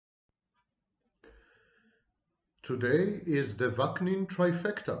Today is the Vaknin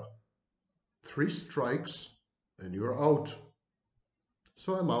trifecta. 3 strikes and you're out.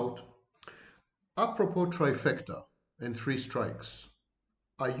 So I'm out. Apropos trifecta and 3 strikes.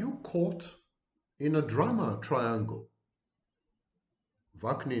 Are you caught in a drama triangle?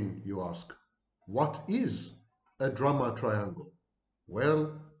 Vaknin, you ask. What is a drama triangle?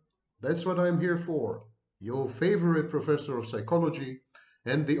 Well, that's what I'm here for. Your favorite professor of psychology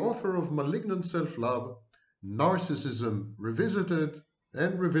and the author of Malignant Self-Love, Narcissism Revisited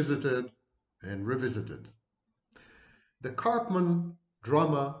and Revisited and Revisited. The Karpman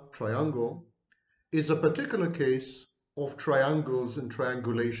drama triangle is a particular case of triangles and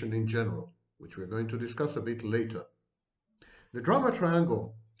triangulation in general, which we're going to discuss a bit later. The drama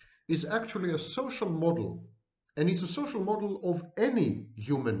triangle is actually a social model, and it's a social model of any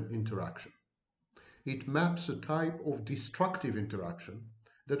human interaction. It maps a type of destructive interaction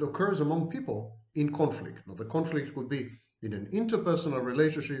that occurs among people in conflict. Now, the conflict could be in an interpersonal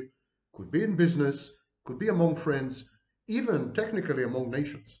relationship, could be in business, could be among friends, even technically among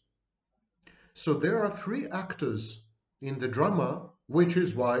nations. So there are 3 actors in the drama, which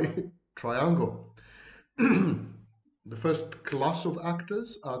is why triangle. The first class of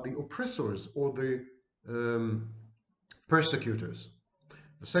actors are the oppressors or the persecutors.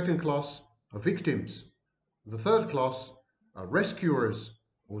 The second class are victims. The third class are rescuers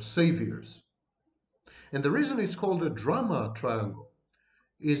or saviors. And the reason it's called a drama triangle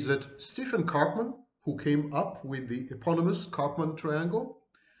is that Stephen Karpman, who came up with the eponymous Karpman triangle,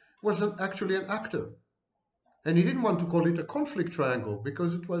 was actually an actor. And he didn't want to call it a conflict triangle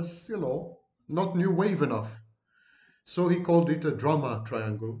because it was, not new wave enough. So he called it a drama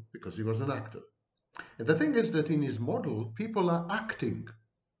triangle because he was an actor. And the thing is that in his model, people are acting.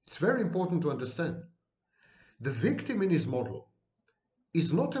 It's very important to understand. The victim in his model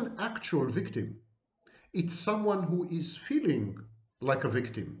is not an actual victim. It's someone who is feeling like a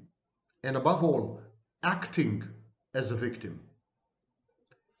victim, and above all, acting as a victim.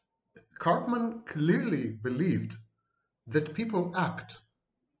 Karpman clearly believed that people act.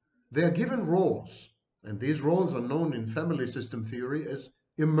 They are given roles, and these roles are known in family system theory as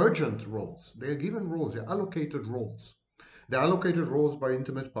emergent roles. They are given roles, they're allocated roles. They're allocated roles by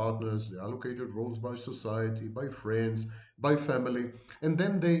intimate partners, they're allocated roles by society, by friends, by family, and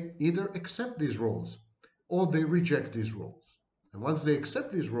then they either accept these roles or they reject these roles. And once they accept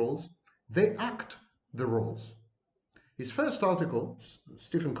these roles, they act the roles. His first article,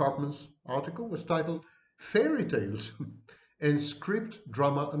 Stephen Karpman's article, was titled Fairy Tales and Script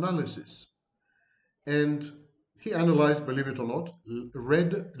Drama Analysis. And he analyzed, believe it or not,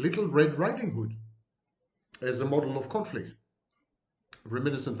 Little Red Riding Hood as a model of conflict,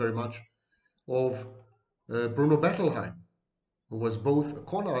 reminiscent very much of Bruno Bettelheim, who was both a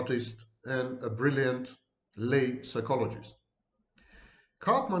con artist and a brilliant lay psychologist.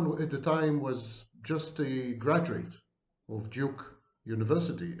 Karpman at the time was just a graduate of Duke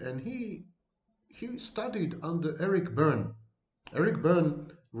University, and he studied under Eric Berne. Eric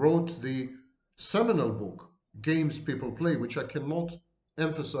Berne wrote the seminal book, Games People Play, which I cannot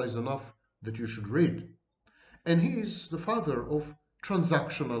emphasize enough that you should read. And he is the father of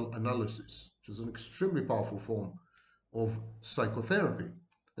transactional analysis, which is an extremely powerful form of psychotherapy.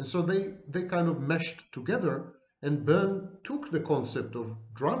 And so they kind of meshed together, and Berne took the concept of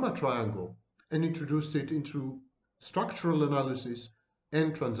drama triangle and introduced it into structural analysis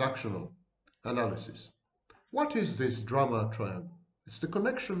and transactional analysis. What is this drama triangle? It's the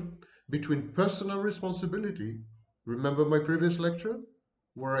connection between personal responsibility. Remember my previous lecture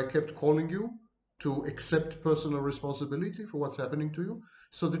where I kept calling you to accept personal responsibility for what's happening to you?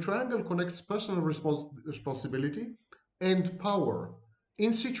 So the triangle connects personal responsibility and power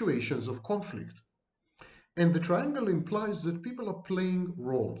in situations of conflict. And the triangle implies that people are playing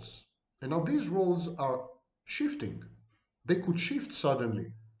roles. And now these roles are shifting. They could shift suddenly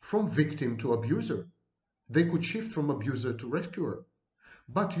from victim to abuser. They could shift from abuser to rescuer.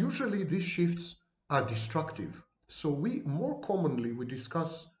 But usually these shifts are destructive. So more commonly we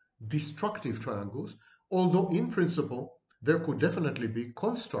discuss destructive triangles, although in principle there could definitely be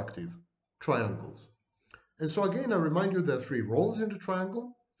constructive triangles. And so again, I remind you there are 3 roles in the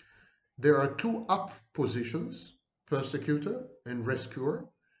triangle. There are 2 up positions, persecutor and rescuer,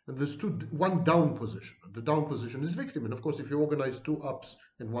 and there's 1 down position. The down position is victim, and of course if you organize 2 ups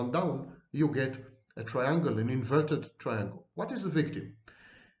and 1 down, you get a triangle, an inverted triangle. What is a victim?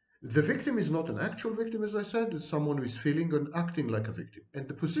 The victim is not an actual victim, as I said. It's someone who is feeling and acting like a victim. And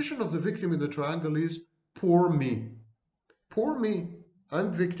the position of the victim in the triangle is poor me. Poor me.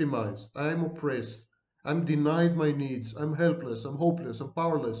 I'm victimized. I'm oppressed. I'm denied my needs. I'm helpless. I'm hopeless. I'm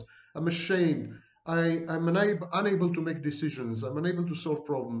powerless. I'm ashamed. I'm unable to make decisions. I'm unable to solve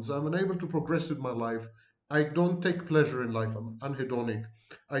problems. I'm unable to progress with my life. I don't take pleasure in life. I'm anhedonic.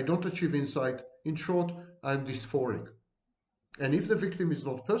 I don't achieve insight. In short, I'm dysphoric. And if the victim is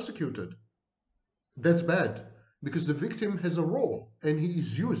not persecuted, that's bad because the victim has a role and he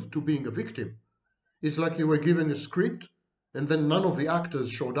is used to being a victim. It's like you were given a script and then none of the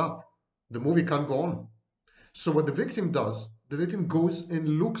actors showed up. The movie can't go on. So what the victim does, the victim goes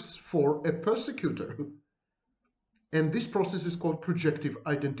and looks for a persecutor. And this process is called projective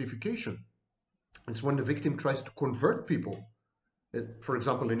identification. It's when the victim tries to convert people, for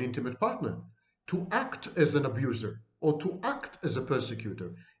example, an intimate partner, to act as an abuser or to act as a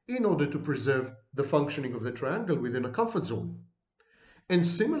persecutor in order to preserve the functioning of the triangle within a comfort zone. And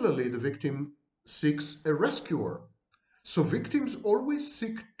similarly, the victim seeks a rescuer. So victims always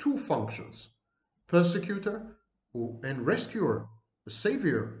seek two functions: persecutor and rescuer, a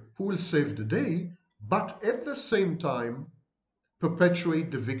savior who will save the day, but at the same time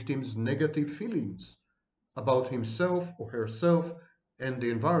perpetuate the victim's negative feelings about himself or herself and the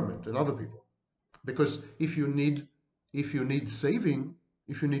environment and other people. Because if you need saving,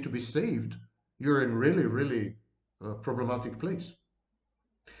 if you need to be saved, you're in really problematic place.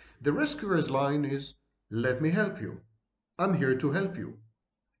 The rescuer's line is, "Let me help you. I'm here to help you."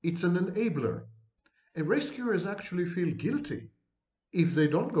 It's an enabler. And rescuers actually feel guilty if they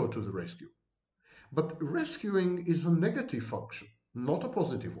don't go to the rescue. But rescuing is a negative function, not a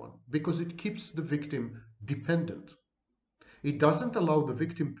positive one, because it keeps the victim dependent. It doesn't allow the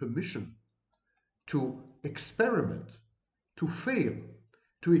victim permission to experiment, to fail,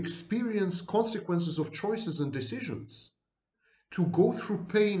 to experience consequences of choices and decisions, to go through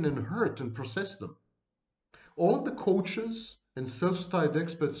pain and hurt and process them. All the coaches and self-styled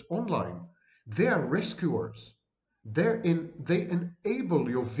experts online, they are rescuers. They enable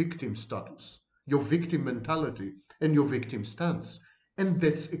your victim status, your victim mentality, and your victim stance. And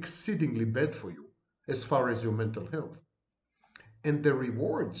that's exceedingly bad for you as far as your mental health. And the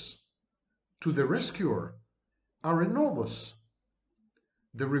rewards to the rescuer are enormous.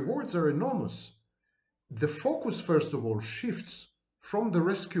 The rewards are enormous. The focus, first of all, shifts from the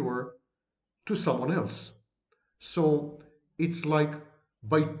rescuer to someone else. So it's like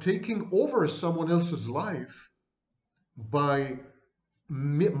by taking over someone else's life, by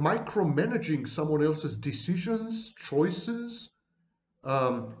micromanaging someone else's decisions, choices,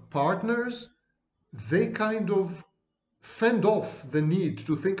 partners, they kind of fend off the need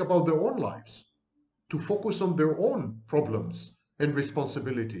to think about their own lives, to focus on their own problems and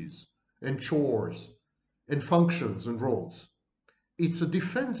responsibilities and chores and functions and roles. It's a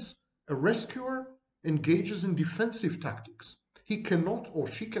defense. A rescuer engages in defensive tactics. He cannot or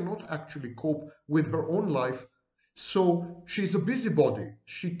she cannot actually cope with her own life, so she's a busybody.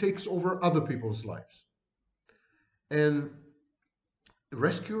 She takes over other people's lives. And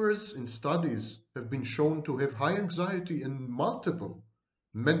rescuers in studies have been shown to have high anxiety and multiple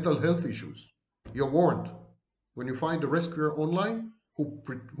mental health issues. You're warned. When you find a rescuer online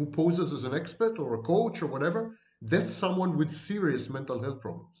who poses as an expert or a coach or whatever, that's someone with serious mental health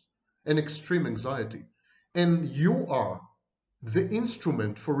problems and extreme anxiety. And you are the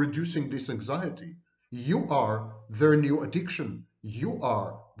instrument for reducing this anxiety. You are their new addiction. You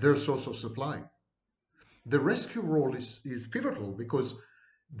are their source of supply. The rescue role is pivotal because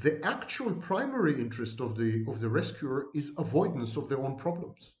the actual primary interest of the rescuer is avoidance of their own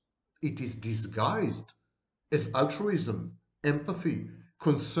problems. It is disguised as altruism, empathy,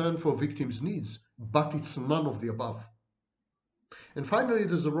 concern for victims' needs, but it's none of the above. And finally,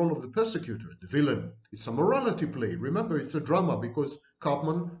 there's the role of the persecutor, the villain. It's a morality play. Remember, it's a drama because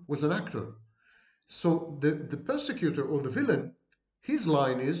Karpman was an actor. So the persecutor or the villain, his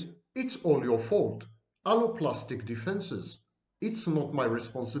line is, "It's all your fault. Alloplastic defenses. It's not my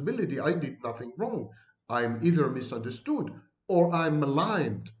responsibility. I did nothing wrong. I'm either misunderstood or I'm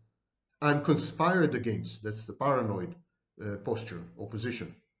maligned. I'm conspired against." That's the paranoid posture or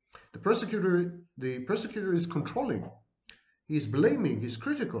position. The persecutor is controlling. He's blaming, he's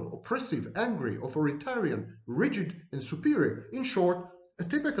critical, oppressive, angry, authoritarian, rigid, and superior. In short, a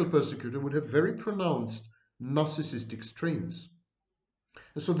typical persecutor would have very pronounced narcissistic strains.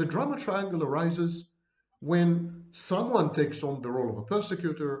 And so the drama triangle arises when someone takes on the role of a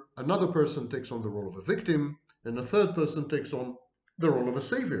persecutor, another person takes on the role of a victim, and a third person takes on the role of a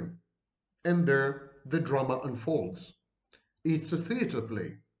savior. And there the drama unfolds. It's a theater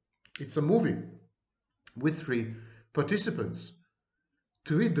play. It's a movie with three participants.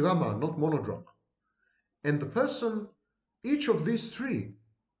 Tridrama, not monodrama. And the person, each of these three,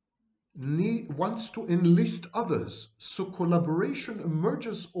 wants to enlist others. So collaboration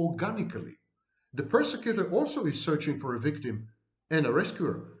emerges organically. The persecutor also is searching for a victim and a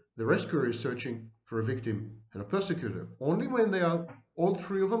rescuer. The rescuer is searching for a victim and a persecutor. Only when they are, all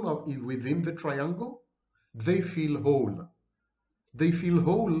three of them are within the triangle, they feel whole. They feel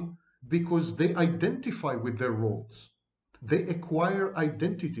whole because they identify with their roles. They acquire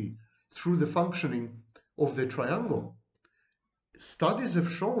identity through the functioning of the triangle. Studies have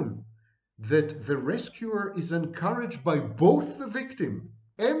shown that the rescuer is encouraged by both the victim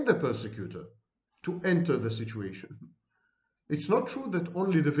and the persecutor to enter the situation. It's not true that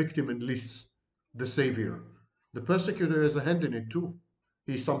only the victim enlists the savior. The persecutor has a hand in it too.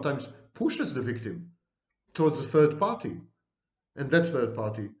 He sometimes pushes the victim towards a third party, and that third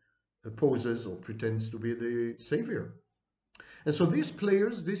party poses or pretends to be the savior. And so these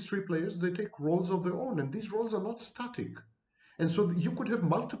players, these three players, they take roles of their own, and these roles are not static. And so you could have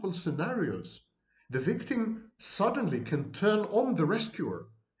multiple scenarios. The victim suddenly can turn on the rescuer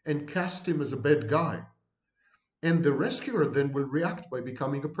and cast him as a bad guy. And the rescuer then will react by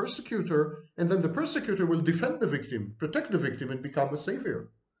becoming a persecutor, and then the persecutor will defend the victim, protect the victim, and become a savior.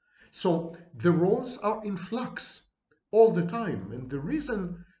 So the roles are in flux all the time. And the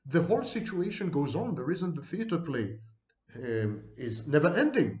reason the whole situation goes on, the reason the theater play is never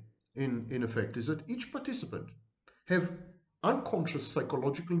ending, in effect, is that each participant have unconscious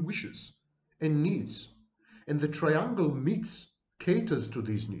psychological wishes and needs. And the triangle meets, caters to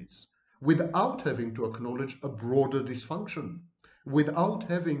these needs without having to acknowledge a broader dysfunction, without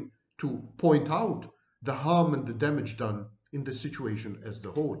having to point out the harm and the damage done in the situation as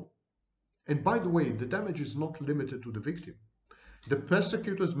the whole. And by the way, the damage is not limited to the victim. The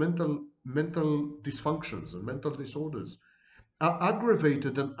persecutor's mental dysfunctions and mental disorders are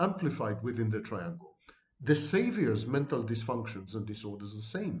aggravated and amplified within the triangle. The savior's mental dysfunctions and disorders are the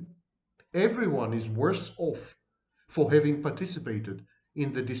same. Everyone is worse off for having participated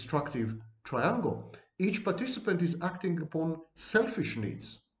in the destructive triangle. Each participant is acting upon selfish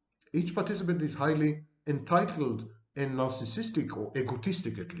needs. Each participant is highly entitled and narcissistic, or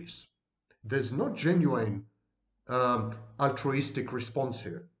egotistic at least. There's no genuine altruistic response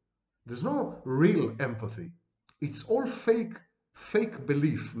here. There's no real empathy. It's all fake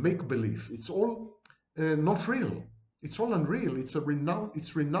belief, make belief. It's all not real. It's all unreal. It's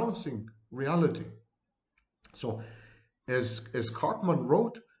renouncing reality. So, as Karpman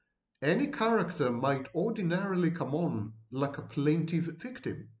wrote, any character might ordinarily come on like a plaintive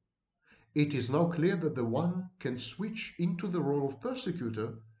victim. It is now clear that the one can switch into the role of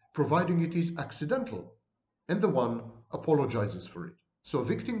persecutor, providing it is accidental, and the one apologizes for it. So a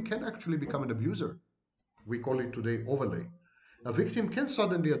victim can actually become an abuser. We call it today overlay. A victim can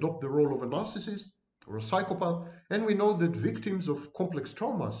suddenly adopt the role of a narcissist or a psychopath, and we know that victims of complex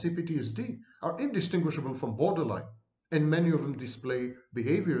trauma, CPTSD, are indistinguishable from borderline, and many of them display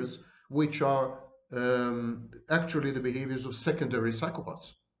behaviors which are actually the behaviors of secondary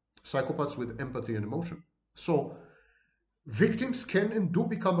psychopaths with empathy and emotion. So victims can and do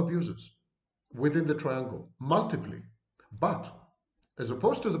become abusers within the triangle, multiply. But as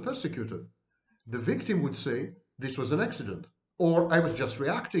opposed to the persecutor, the victim would say, this was an accident, or I was just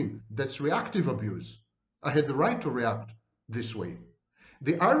reacting. That's reactive abuse. I had the right to react this way.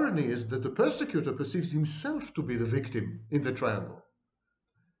 The irony is that the persecutor perceives himself to be the victim in the triangle.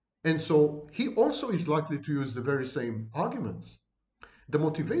 And so he also is likely to use the very same arguments. The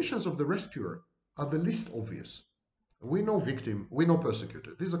motivations of the rescuer are the least obvious. We know victim, we know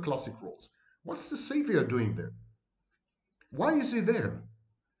persecutor. These are classic roles. What's the savior doing there? Why is he there?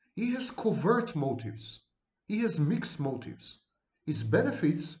 He has covert motives. He has mixed motives. His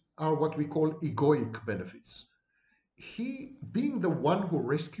benefits are what we call egoic benefits. He, being the one who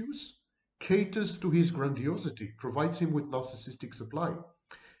rescues, caters to his grandiosity, provides him with narcissistic supply.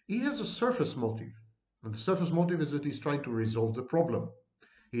 He has a surface motive, and the surface motive is that he's trying to resolve the problem.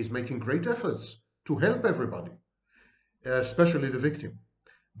 He's making great efforts to help everybody, especially the victim.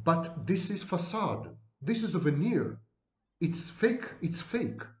 But this is facade. This is a veneer. It's fake. It's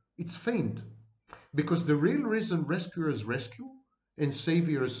fake. It's feigned. Because the real reason rescuers rescue and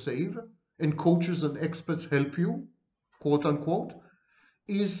saviors save and coaches and experts help you, quote unquote,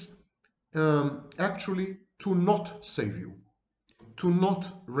 is actually to not save you, to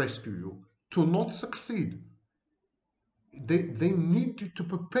not rescue you, to not succeed. They need you to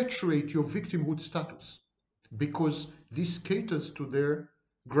perpetuate your victimhood status because this caters to their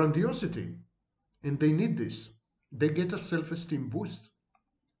grandiosity, and they need this. They get a self-esteem boost.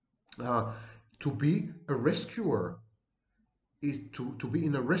 To be a rescuer is to be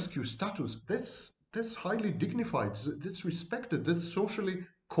in a rescue status. That's highly dignified. That's respected. That's socially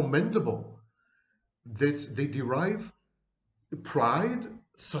commendable. They derive pride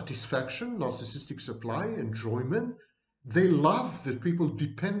satisfaction, narcissistic supply, enjoyment. They love that people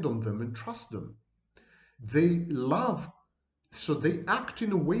depend on them and trust them. They love, so they act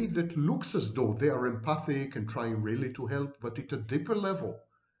in a way that looks as though they are empathic and trying really to help, but at a deeper level,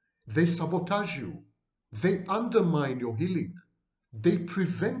 they sabotage you. They undermine your healing. They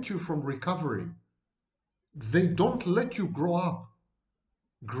prevent you from recovering. They don't let you grow up.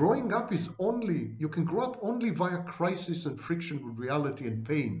 Growing up is only, you can grow up only via crisis and friction with reality and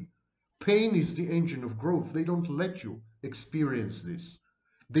pain. Pain is the engine of growth. They don't let you experience this.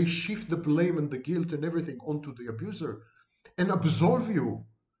 They shift the blame and the guilt and everything onto the abuser and absolve you,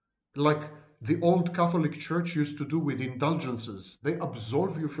 like the old Catholic Church used to do with indulgences. They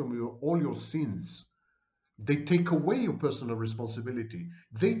absolve you from all your sins. They take away your personal responsibility.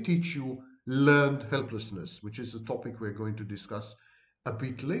 They teach you learned helplessness, which is a topic we're going to discuss a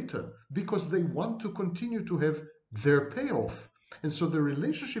bit later, because they want to continue to have their payoff. And so the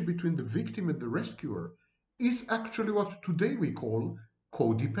relationship between the victim and the rescuer is actually what today we call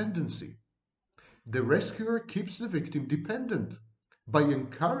codependency. The rescuer keeps the victim dependent by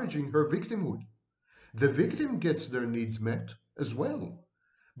encouraging her victimhood. The victim gets their needs met as well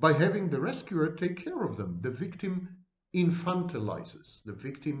by having the rescuer take care of them. The victim infantilizes, the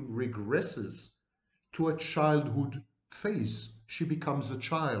victim regresses to a childhood phase. She becomes a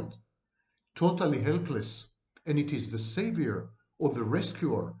child, totally helpless, and it is the savior or the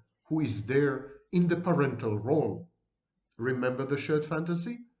rescuer who is there in the parental role. Remember the shared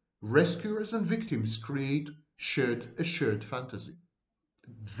fantasy? Rescuers and victims create a shared fantasy.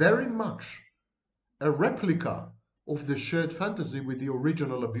 Very much a replica of the shared fantasy with the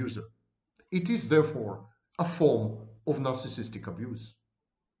original abuser. It is therefore a form of narcissistic abuse.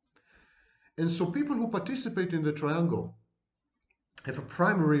 And so people who participate in the triangle have a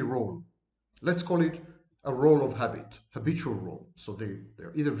primary role. Let's call it a role of habit, habitual role. So they're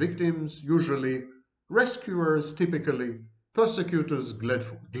either victims, usually, rescuers, typically, persecutors,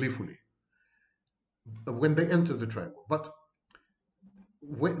 gleefully, when they enter the triangle. But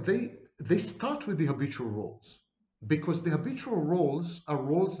when they start with the habitual roles, because the habitual roles are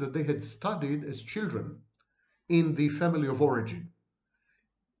roles that they had studied as children in the family of origin.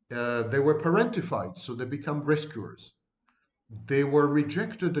 They were parentified, so they become rescuers. They were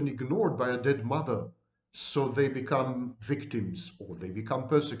rejected and ignored by a dead mother, so they become victims or they become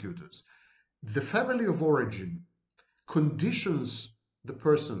persecutors. The family of origin conditions the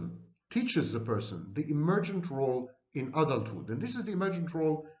person, teaches the person the emergent role in adulthood. And this is the emergent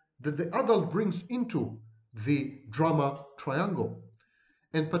role that the adult brings into the drama triangle.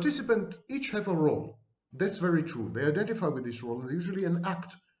 And participants each have a role. That's very true. They identify with this role and they usually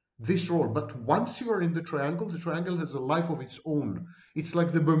enact this role. But once you are in the triangle has a life of its own. It's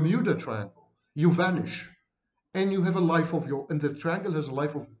like the Bermuda Triangle. You vanish and you have a life of your, and the triangle has a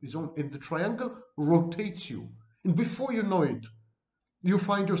life of its own. And the triangle rotates you. And before you know it, you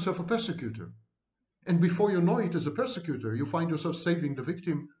find yourself a persecutor. And before you know it, as a persecutor, you find yourself saving the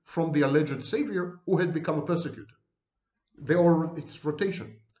victim from the alleged savior who had become a persecutor. It's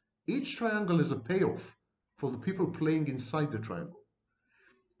rotation. Each triangle is a payoff for the people playing inside the triangle.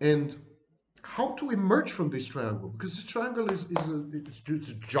 And how to emerge from this triangle? Because this triangle is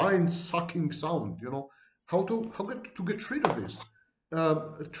a giant sucking sound, you know. How to get rid of this?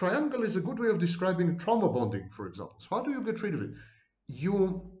 A triangle is a good way of describing trauma bonding, for example. So how do you get rid of it?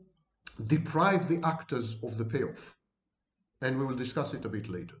 You deprive the actors of the payoff. And we will discuss it a bit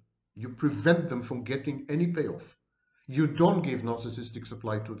later. You prevent them from getting any payoff. You don't give narcissistic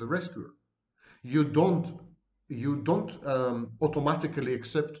supply to the rescuer. You don't automatically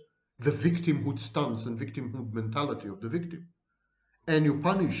accept the victimhood stance and victimhood mentality of the victim. And you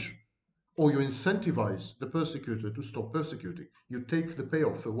punish or you incentivize the persecutor to stop persecuting. You take the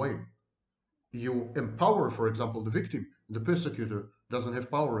payoff away. You empower, for example, the victim. The persecutor doesn't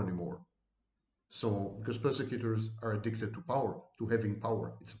have power anymore. So, because persecutors are addicted to power, to having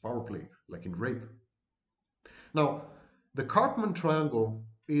power. It's a power play, like in rape. Now, the Karpman triangle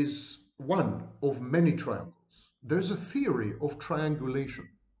is one of many triangles. There's a theory of triangulation.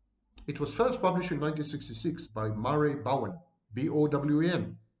 It was first published in 1966 by Murray Bowen,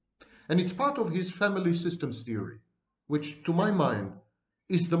 B-O-W-E-N. And it's part of his family systems theory, which, to my mind,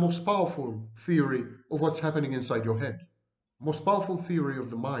 is the most powerful theory of what's happening inside your head. Most powerful theory of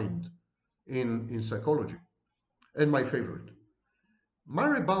the mind in psychology, and my favorite.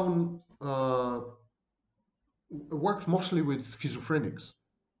 Murray Bowen worked mostly with schizophrenics.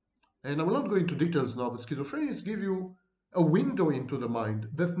 And I will not go into details now, but schizophrenics give you a window into the mind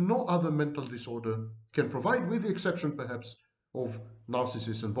that no other mental disorder can provide, with the exception perhaps of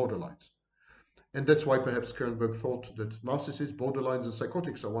narcissists and borderlines. And that's why perhaps Kernberg thought that narcissists, borderlines, and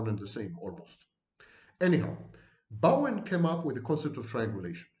psychotics are one and the same, almost. Anyhow, Bowen came up with the concept of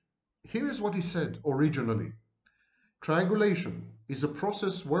triangulation. Here is what he said originally. Triangulation is a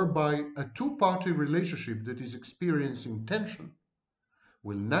process whereby a two-party relationship that is experiencing tension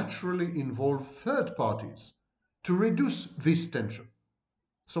will naturally involve third parties to reduce this tension.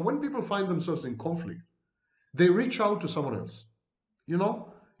 So when people find themselves in conflict, they reach out to someone else. You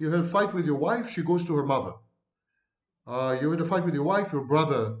know, you had a fight with your wife, she goes to her mother. You had a fight with your wife, your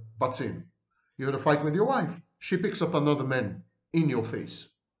brother butts in. You had a fight with your wife, she picks up another man in your face.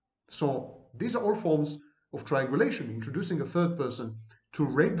 So these are all forms of triangulation, introducing a third person to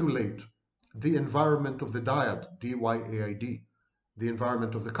regulate the environment of the dyad, D-Y-A-I-D, the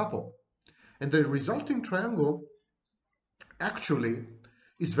environment of the couple. And the resulting triangle actually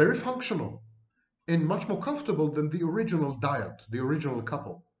is very functional and much more comfortable than the original dyad, the original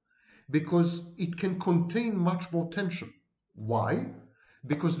couple, because it can contain much more tension. Why?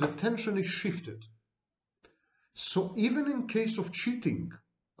 Because the tension is shifted. So even in case of cheating,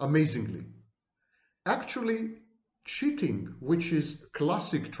 amazingly, actually cheating, which is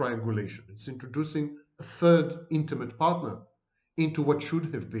classic triangulation, it's introducing a third intimate partner into what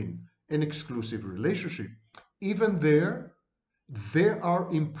should have been an exclusive relationship. Even there are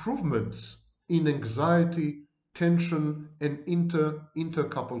improvements in anxiety, tension, and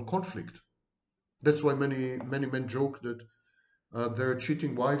intercouple conflict. That's why many men joke that their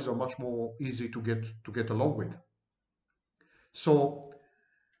cheating wives are much more easy to get along with. So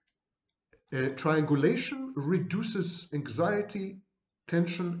triangulation reduces anxiety,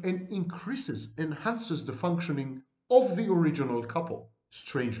 tension, and enhances the functioning of the original couple,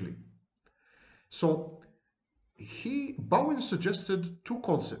 strangely. So Bowen suggested two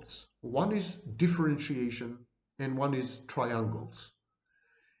concepts. One is differentiation and one is triangles.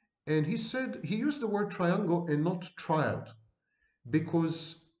 And he said, he used the word triangle and not triad,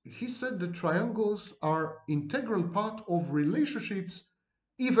 because he said that triangles are integral part of relationships,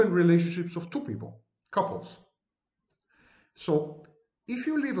 even relationships of two people, couples. So if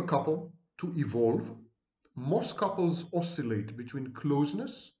you leave a couple to evolve, most couples oscillate between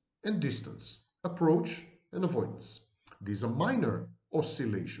closeness and distance, approach and avoidance. These are minor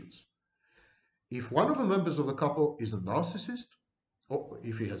oscillations. If one of the members of the couple is a narcissist, or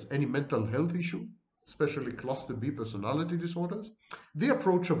if he has any mental health issue, especially cluster B personality disorders, the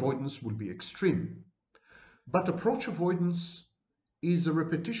approach avoidance will be extreme. But approach avoidance is a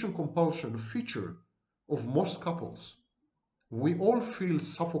repetition compulsion feature of most couples. We all feel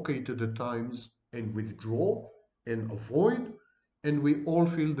suffocated at times and withdraw and avoid, and we all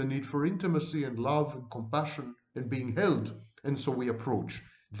feel the need for intimacy and love and compassion and being held, and so we approach.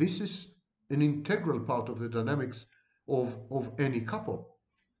 This is an integral part of the dynamics of any couple.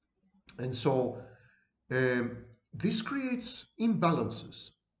 And so this creates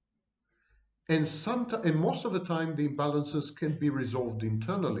imbalances. And most of the time, the imbalances can be resolved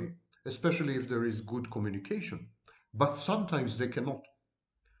internally, especially if there is good communication. But sometimes they cannot.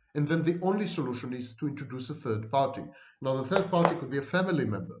 And then the only solution is to introduce a third party. Now, the third party could be a family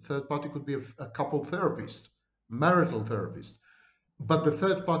member. Third party could be a couple therapist, marital therapist. But the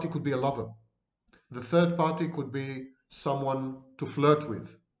third party could be a lover. The third party could be someone to flirt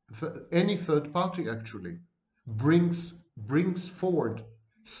with. Any third party actually brings forward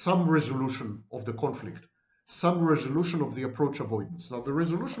some resolution of the conflict, some resolution of the approach avoidance. Now, the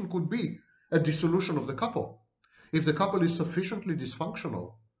resolution could be a dissolution of the couple. If the couple is sufficiently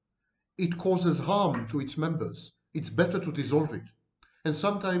dysfunctional, it causes harm to its members. It's better to dissolve it. And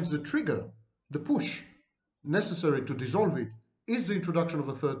sometimes the trigger, the push necessary to dissolve it, is the introduction of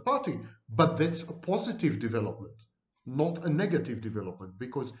a third party. But that's a positive development, not a negative development,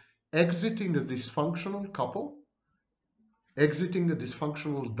 because exiting a dysfunctional couple, exiting a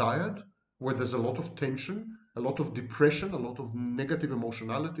dysfunctional dyad, where there's a lot of tension, a lot of depression, a lot of negative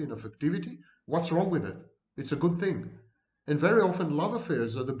emotionality and affectivity, what's wrong with it? It's a good thing. And very often love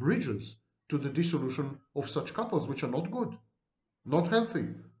affairs are the bridges to the dissolution of such couples, which are not good, not healthy,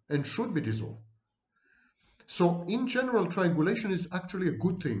 and should be dissolved. So in general, triangulation is actually a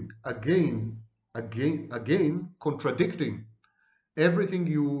good thing. Again, contradicting everything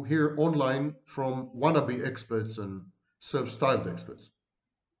you hear online from wannabe experts and self-styled experts.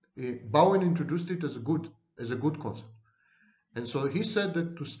 Bowen introduced it as a good concept. And so he said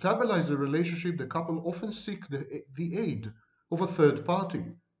that to stabilize a relationship, the couple often seek the aid of a third party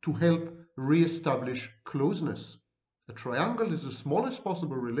to help re-establish closeness. A triangle is the smallest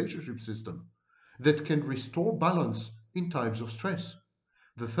possible relationship system that can restore balance in times of stress.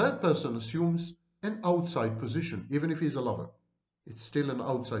 The third person assumes an outside position, even if he's a lover. It's still an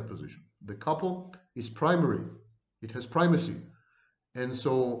outside position. The couple is primary. It has primacy. And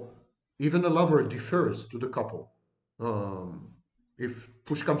so even a lover defers to the couple. If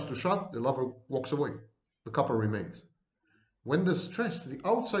push comes to shove, the lover walks away. The couple remains. When there's stress, the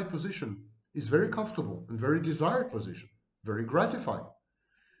outside position is very comfortable and very desired position, very gratifying.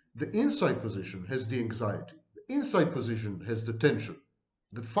 The inside position has the anxiety. The inside position has the tension.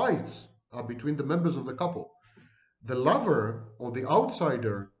 The fights are between the members of the couple. The lover or the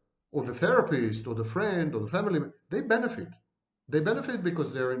outsider or the therapist or the friend or the family, they benefit. They benefit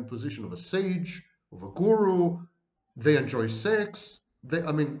because they're in position of a sage, of a guru. They enjoy sex. They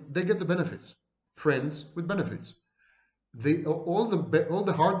get the benefits. Friends with benefits. All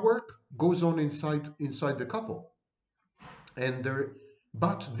the hard work goes on inside the couple.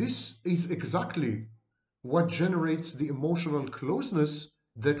 But this is exactly what generates the emotional closeness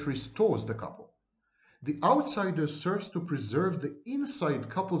that restores the couple. The outsider serves to preserve the inside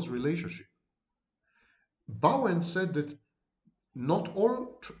couple's relationship. Bowen said that not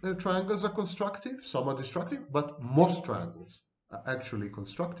all triangles are constructive, some are destructive, but most triangles are actually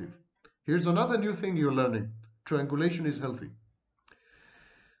constructive. Here's another new thing you're learning. Triangulation is healthy.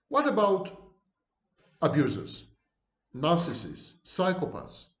 What about abusers, narcissists,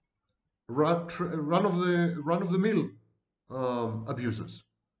 psychopaths, run-of-the-mill abusers?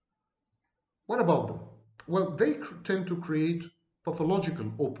 What about them? Well, they tend to create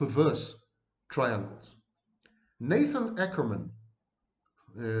pathological or perverse triangles. Nathan Ackerman,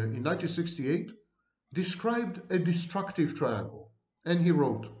 in 1968, described a destructive triangle, and he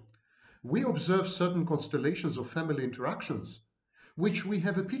wrote, "We observe certain constellations of family interactions, which we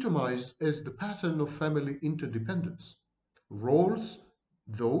have epitomized as the pattern of family interdependence. Roles,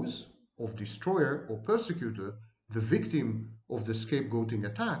 those of destroyer or persecutor, the victim of the scapegoating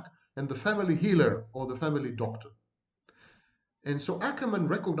attack, and the family healer or the family doctor." And so Ackerman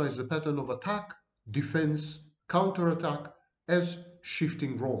recognized the pattern of attack, defense, counterattack as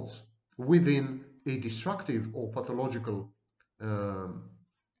shifting roles within a destructive or pathological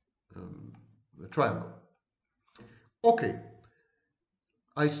triangle. Okay,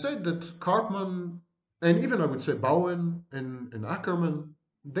 I said that Karpman, and even I would say Bowen and Ackerman,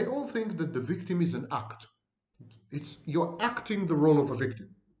 they all think that the victim is an act. You're acting the role of a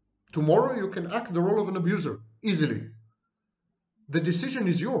victim. Tomorrow you can act the role of an abuser easily. The decision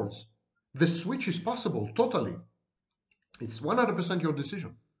is yours. The switch is possible, totally. It's 100% your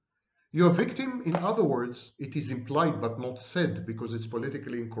decision. You're a victim, in other words, it is implied but not said because it's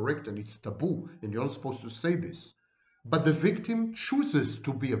politically incorrect and it's taboo and you're not supposed to say this. But the victim chooses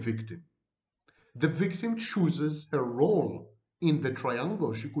to be a victim. The victim chooses her role in the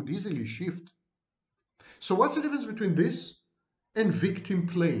triangle. She could easily shift. So what's the difference between this and victim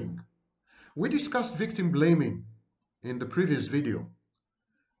playing? We discussed victim blaming in the previous video.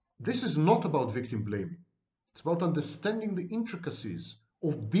 This is not about victim blaming. It's about understanding the intricacies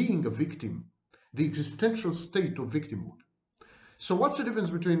of being a victim, the existential state of victimhood. So what's the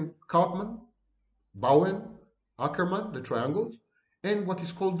difference between Karpman, Bowen, Ackerman, the triangles, and what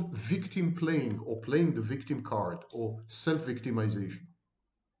is called victim playing or playing the victim card or self-victimization?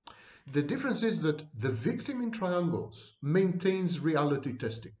 The difference is that the victim in triangles maintains reality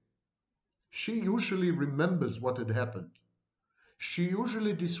testing. She usually remembers what had happened. She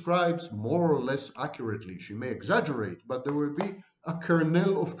usually describes more or less accurately. She may exaggerate, but there will be a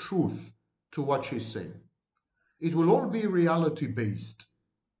kernel of truth to what she's saying. It will all be reality-based.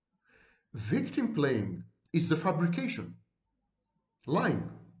 Victim playing is the fabrication, lying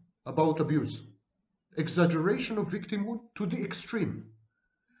about abuse, exaggeration of victimhood to the extreme.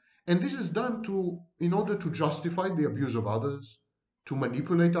 And this is done in order to justify the abuse of others, to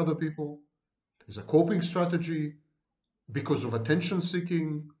manipulate other people, as a coping strategy, because of attention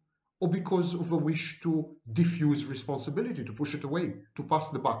seeking, or because of a wish to diffuse responsibility, to push it away, to pass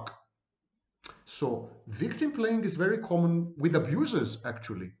the buck. So victim playing is very common with abusers,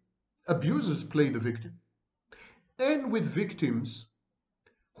 actually. Abusers play the victim. And with victims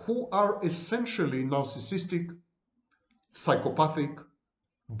who are essentially narcissistic, psychopathic,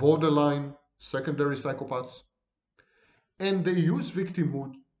 borderline, secondary psychopaths. And they use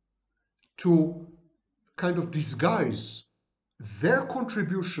victimhood to kind of disguise their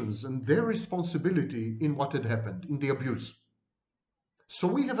contributions and their responsibility in what had happened, in the abuse. So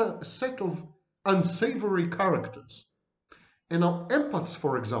we have a set of unsavory characters. And our empaths,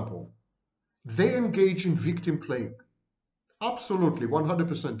 for example, they engage in victim playing. Absolutely,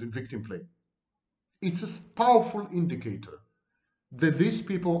 100% in victim playing. It's a powerful indicator that these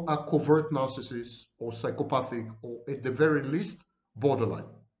people are covert narcissists or psychopathic or at the very least borderline.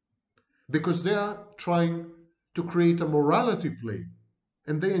 Because they are trying to create a morality play,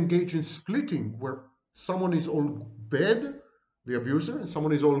 and they engage in splitting where someone is all bad, the abuser, and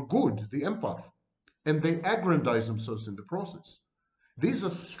someone is all good, the empath, and they aggrandize themselves in the process. These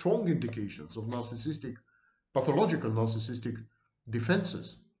are strong indications of narcissistic, pathological narcissistic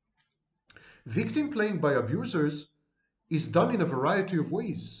defenses. Victim playing by abusers is done in a variety of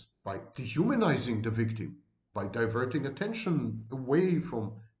ways, by dehumanizing the victim, by diverting attention away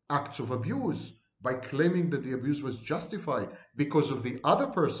from acts of abuse, by claiming that the abuse was justified because of the other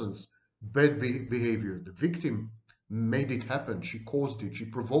person's bad behavior. The victim made it happen, she caused it, she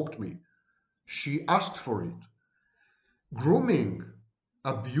provoked me, she asked for it. Grooming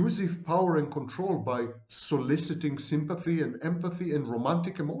abusive power and control by soliciting sympathy and empathy and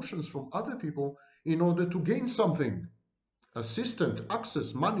romantic emotions from other people in order to gain something. Assistant,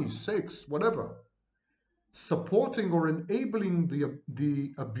 access, money, sex, whatever. Supporting or enabling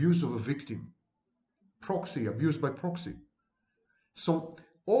the abuse of a victim. Proxy, abuse by proxy. So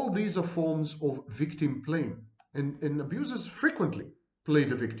all these are forms of victim playing. And abusers frequently play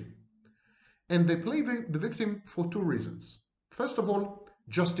the victim. And they play the victim for two reasons. First of all,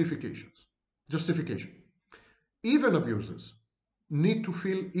 justification. Even abusers need to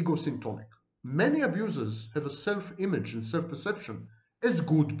feel egosyntonic. Many abusers have a self-image and self-perception as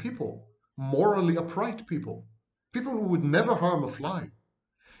good people, morally upright people, people who would never harm a fly.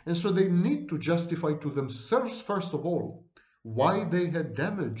 And so they need to justify to themselves, first of all, why they had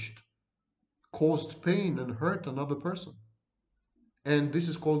damaged, caused pain and hurt another person. And this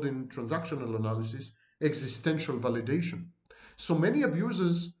is called in transactional analysis, existential validation. So many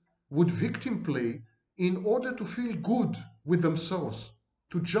abusers would victim play in order to feel good with themselves,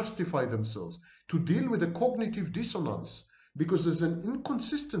 to justify themselves, to deal with a cognitive dissonance, because there's an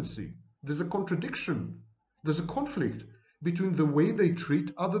inconsistency, there's a contradiction, there's a conflict between the way they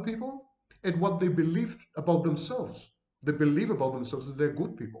treat other people and what they believe about themselves. They believe about themselves that they're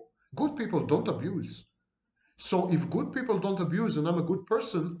good people. Good people don't abuse. So if good people don't abuse and I'm a good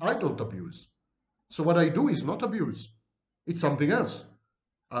person, I don't abuse. So what I do is not abuse. It's something else.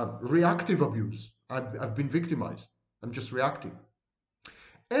 Reactive abuse. I've been victimized. I'm just reacting.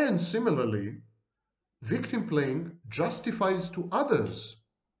 And similarly, victim playing justifies to others.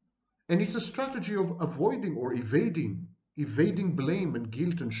 And it's a strategy of avoiding or evading blame and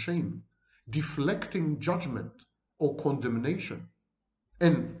guilt and shame, deflecting judgment or condemnation,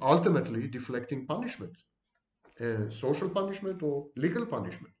 and ultimately deflecting punishment, social punishment or legal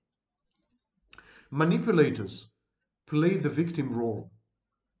punishment. Manipulators play the victim role.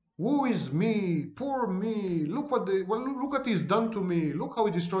 Woe is me, poor me, look what he's done to me, look how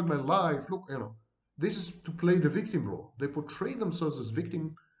he destroyed my life, look, This is to play the victim role. They portray themselves as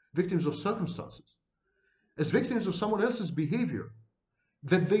victims of circumstances, as victims of someone else's behavior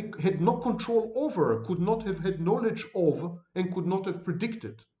that they had no control over, could not have had knowledge of, and could not have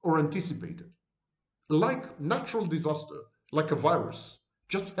predicted or anticipated. Like natural disaster, like a virus,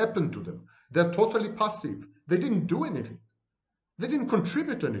 just happened to them. They're totally passive. They didn't do anything. They didn't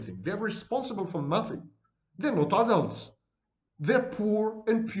contribute anything. They're responsible for nothing. They're not adults. They're poor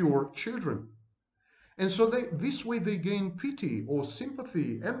and pure children. And so this way they gain pity or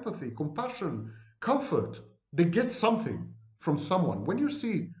sympathy, empathy, compassion, comfort. They get something from someone. When you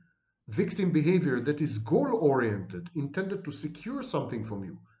see victim behavior that is goal-oriented, intended to secure something from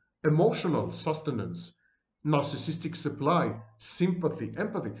you, emotional sustenance, narcissistic supply, sympathy,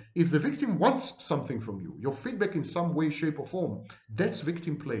 empathy. If the victim wants something from you, your feedback in some way, shape, or form, that's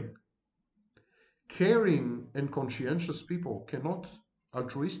victim playing. Caring and conscientious people cannot,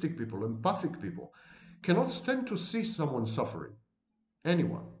 altruistic people, empathic people, cannot stand to see someone suffering,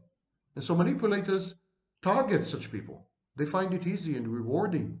 anyone. And so manipulators target such people. They find it easy and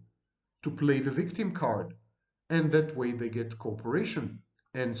rewarding to play the victim card, and that way they get cooperation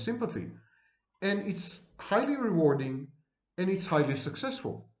and sympathy. And it's highly rewarding and it's highly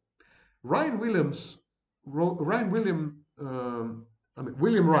successful. William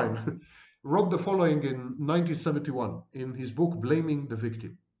Ryan wrote the following in 1971 in his book Blaming the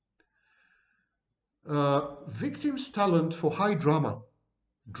Victim. Victims' talent for high drama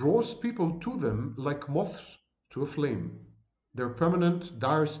draws people to them like moths to a flame. Their permanent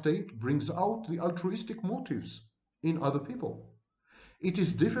dire state brings out the altruistic motives in other people. It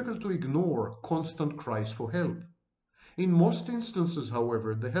is difficult to ignore constant cries for help. In most instances,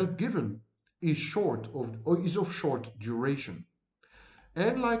 however, the help given is of short duration.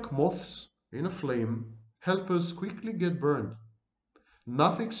 And like moths in a flame, helpers quickly get burned.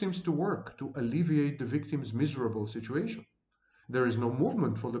 Nothing seems to work to alleviate the victim's miserable situation. There is no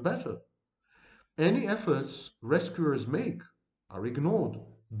movement for the better. Any efforts rescuers make are ignored,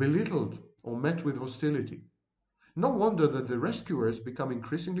 belittled, or met with hostility. No wonder that the rescuers become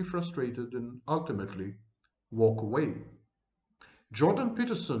increasingly frustrated and ultimately walk away. Jordan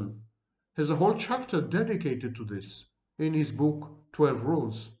Peterson has a whole chapter dedicated to this in his book 12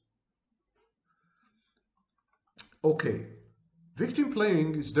 Rules. Okay, victim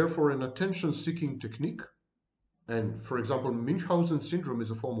playing is therefore an attention-seeking technique, and for example, Munchausen syndrome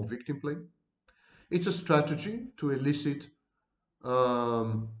is a form of victim playing. It's a strategy to elicit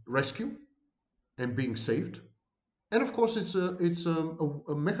rescue and being saved. And of course, it's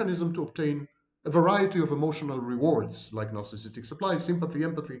a mechanism to obtain a variety of emotional rewards like narcissistic supply, sympathy,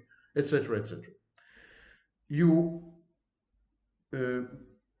 empathy, etc., etc. You uh,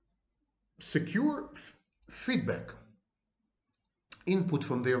 secure feedback, input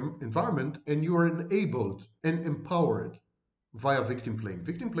from their environment, and you are enabled and empowered via victim playing.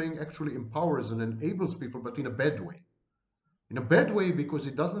 Victim playing actually empowers and enables people, but in a bad way. In a bad way because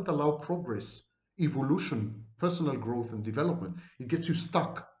it doesn't allow progress, evolution, personal growth, and development. It gets you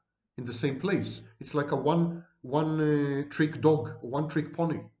stuck in the same place. It's like a one trick dog, one trick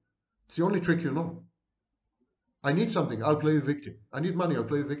pony. It's the only trick you know. I need something, I'll play a victim. I need money, I'll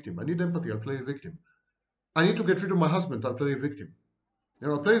play a victim. I need empathy, I'll play a victim. I need to get rid of my husband, I'll play a victim.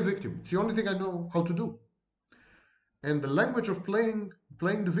 I'll play a victim. It's the only thing I know how to do. And the language of playing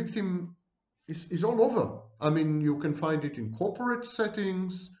the victim is all over. I mean, you can find it in corporate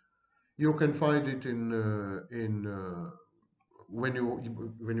settings. You can find it when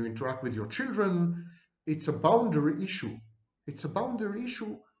you interact with your children. It's a boundary issue. It's a boundary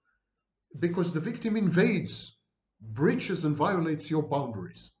issue because the victim invades, breaches, and violates your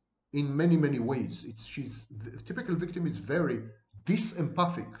boundaries in many, many ways. The typical victim is very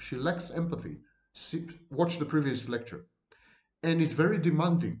disempathic. She lacks empathy. Watch the previous lecture. And is very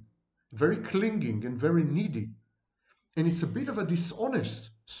demanding, very clinging, and very needy. And it's a bit of a dishonest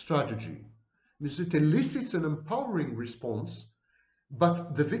strategy because it elicits an empowering response,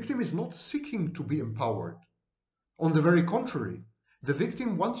 but the victim is not seeking to be empowered. On the very contrary, the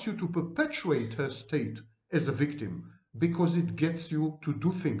victim wants you to perpetuate her state as a victim because it gets you to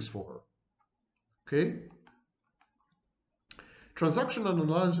do things for her. Okay?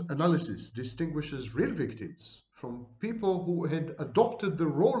 Transactional analysis distinguishes real victims from people who had adopted the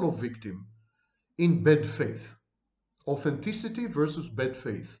role of victim in bad faith. Authenticity versus bad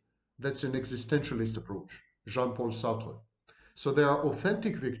faith. That's an existentialist approach, Jean-Paul Sartre. So there are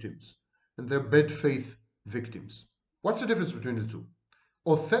authentic victims and there are bad faith victims. What's the difference between the two?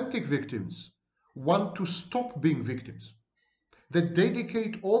 Authentic victims want to stop being victims. They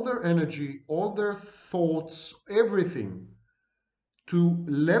dedicate all their energy, all their thoughts, everything to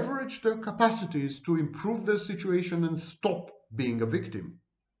leverage their capacities to improve their situation and stop being a victim.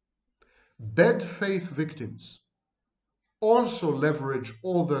 Bad faith victims also leverage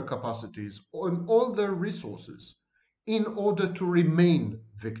all their capacities and all their resources in order to remain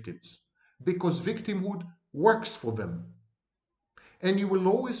victims, because victimhood works for them. And you will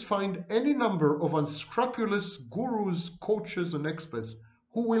always find any number of unscrupulous gurus, coaches, and experts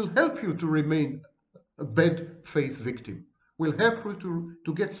who will help you to remain a bad faith victim, will help you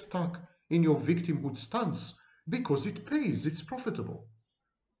to get stuck in your victimhood stance because it pays, it's profitable.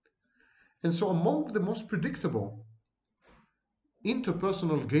 And so among the most predictable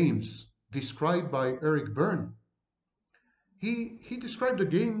interpersonal games described by Eric Berne, he described a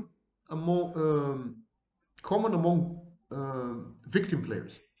game common among victim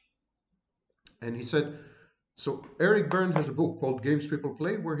players. And he said, so Eric Berne has a book called Games People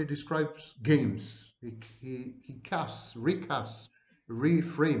Play where he describes games. He casts, recasts,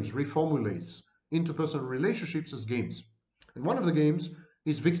 reframes, reformulates interpersonal relationships as games. And one of the games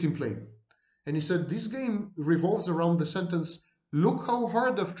is victim playing. And he said, this game revolves around the sentence, look how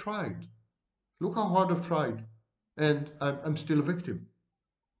hard I've tried. Look how hard I've tried. And I'm still a victim.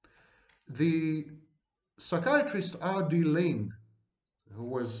 The psychiatrist R.D. Laing, who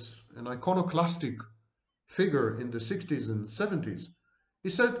was an iconoclastic figure in the 60s and 70s, he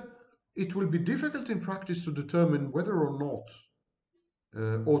said, it will be difficult in practice to determine whether or not,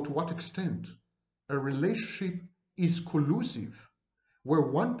 or to what extent, a relationship is collusive, where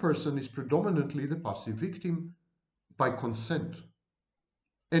one person is predominantly the passive victim by consent.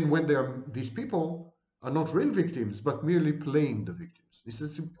 And when these people are not real victims, but merely playing the victims. This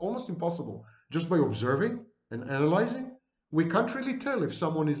is almost impossible. Just by observing and analyzing, we can't really tell if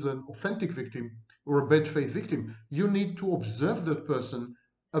someone is an authentic victim or a bad faith victim. You need to observe that person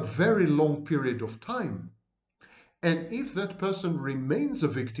a very long period of time. And if that person remains a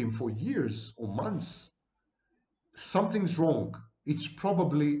victim for years or months, something's wrong. It's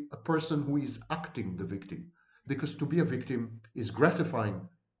probably a person who is acting the victim, because to be a victim is gratifying,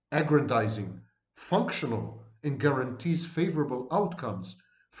 aggrandizing, functional, and guarantees favorable outcomes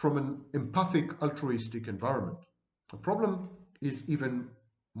from an empathic, altruistic environment. The problem is even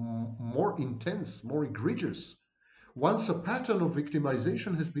more intense, more egregious. Once a pattern of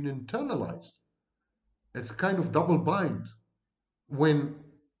victimization has been internalized, it's kind of double bind. When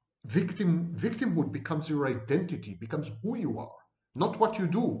victimhood becomes your identity, becomes who you are, not what you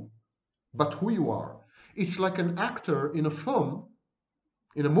do, but who you are. It's like an actor in a film,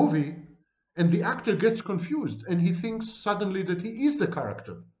 in a movie, and the actor gets confused and he thinks suddenly that he is the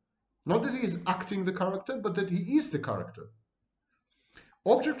character. Not that he is acting the character, but that he is the character.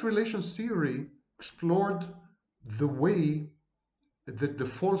 Object relations theory explored the way that the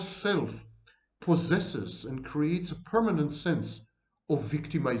false self possesses and creates a permanent sense of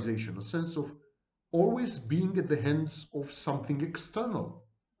victimization, a sense of always being at the hands of something external.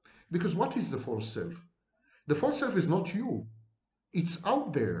 Because what is the false self? The false self is not you. It's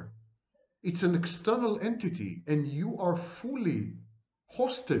out there. It's an external entity, and you are fully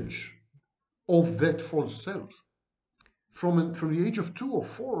hostage of that false self. From the age of 2 or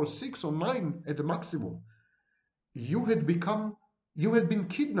 4 or 6 or 9 at the maximum, you had been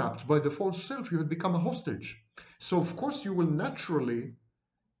kidnapped by the false self. You had become a hostage. So of course you will naturally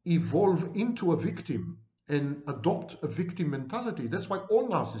evolve into a victim and adopt a victim mentality. That's why all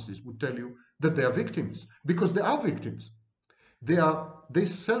narcissists would tell you that they are victims, because they are victims. They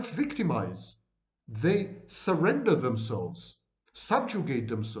self-victimize. They surrender themselves, subjugate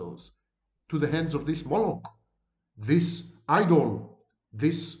themselves to the hands of this Moloch, this idol,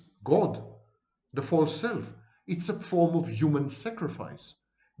 this God, the false self. It's a form of human sacrifice.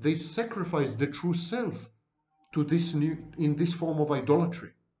 They sacrifice the true self to in this form of idolatry.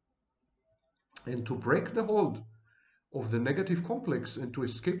 And to break the hold of the negative complex and to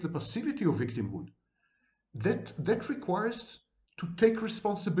escape the passivity of victimhood, that requires to take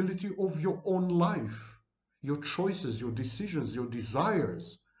responsibility of your own life, your choices, your decisions, your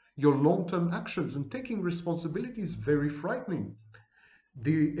desires, your long-term actions. And taking responsibility is very frightening.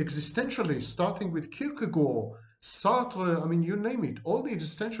 The existentialists, starting with Kierkegaard, Sartre, I mean, you name it, all the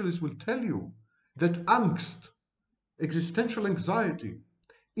existentialists will tell you that angst, existential anxiety,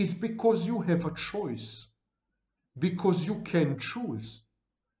 is because you have a choice, because you can choose.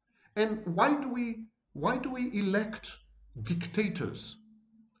 And why do we elect dictators?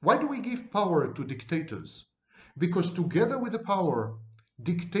 Why do we give power to dictators? Because together with the power,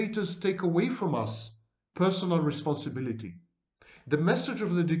 dictators take away from us personal responsibility. The message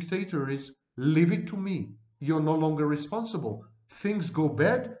of the dictator is, leave it to me. You're no longer responsible. Things go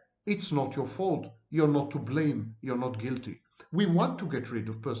bad, it's not your fault. You're not to blame. You're not guilty. We want to get rid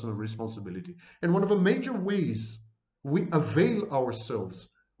of personal responsibility. And one of the major ways we avail ourselves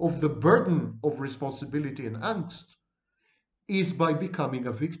of the burden of responsibility and angst is by becoming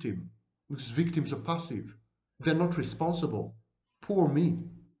a victim. Because victims are passive. They're not responsible. Poor me.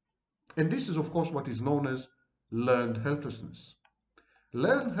 And this is, of course, what is known as learned helplessness.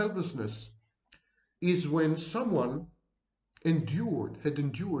 Learned helplessness is when someone had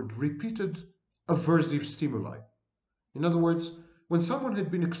endured repeated aversive stimuli. In other words, when someone had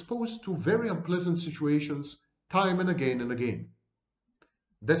been exposed to very unpleasant situations time and again and again.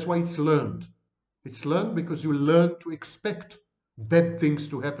 That's why it's learned. It's learned because you learn to expect bad things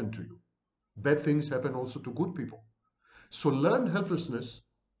to happen to you. Bad things happen also to good people. So learned helplessness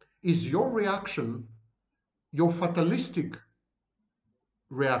is your reaction, your fatalistic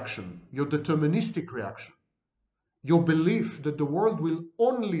reaction, your deterministic reaction, your belief that the world will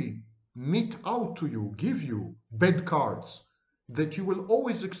only mete out to you, give you bad cards, that you will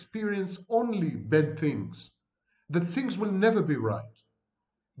always experience only bad things, that things will never be right,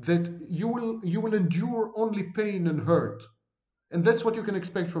 that you will endure only pain and hurt. And that's what you can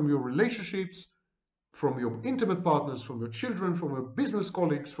expect from your relationships, from your intimate partners, from your children, from your business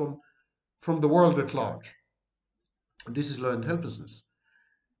colleagues, from the world at large. This is learned helplessness.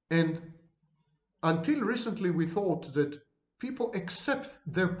 And until recently, we thought that people accept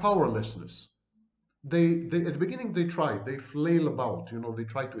their powerlessness. They at the beginning, they flail about, they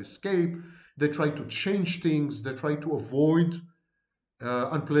try to escape, they try to change things, they try to avoid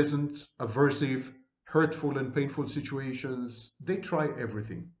unpleasant, aversive, hurtful and painful situations. They try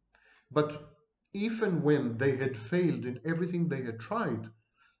everything. But even when they had failed in everything they had tried,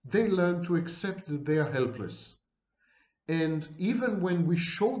 they learned to accept that they are helpless. And even when we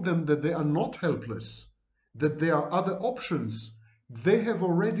show them that they are not helpless, that there are other options, they have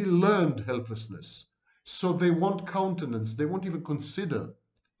already learned helplessness. So they won't countenance, they won't even consider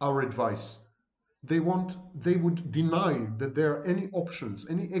our advice. They would deny that there are any options,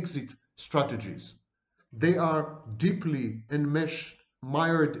 any exit strategies. They are deeply enmeshed,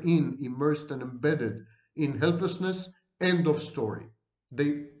 mired in, immersed and embedded in helplessness, end of story.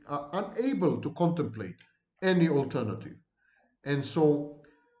 They are unable to contemplate any alternative. And so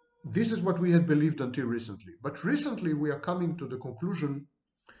this is what we had believed until recently. But recently we are coming to the conclusion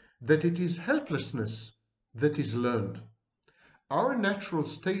that it is helplessness that is learned. Our natural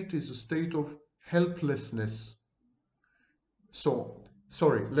state is a state of helplessness. So,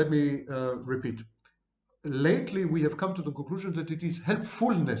 sorry, let me repeat. Lately, we have come to the conclusion that it is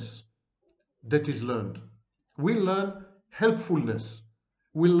helpfulness that is learned. We learn helpfulness.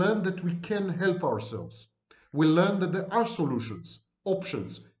 We learn that we can help ourselves. We learn that there are solutions,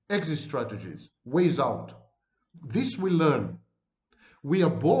 options, exit strategies, ways out. This we learn. We are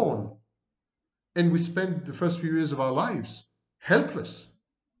born and we spend the first few years of our lives helpless.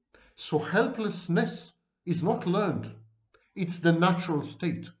 So helplessness is not learned. It's the natural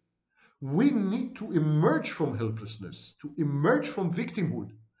state. We need to emerge from helplessness, to emerge from victimhood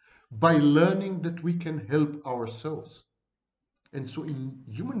by learning that we can help ourselves. And so in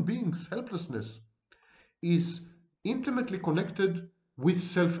human beings, helplessness is intimately connected with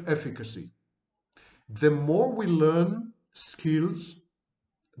self-efficacy. The more we learn skills,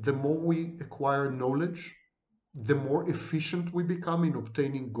 the more we acquire knowledge, the more efficient we become in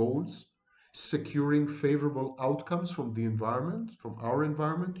obtaining goals, securing favorable outcomes from the environment, from our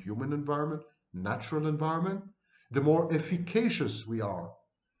environment, human environment, natural environment, the more efficacious we are,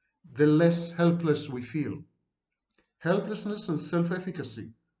 the less helpless we feel. Helplessness and self-efficacy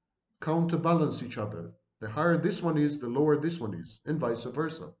counterbalance each other. The higher this one is, the lower this one is, and vice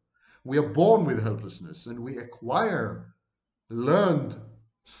versa. We are born with helplessness and we acquire learned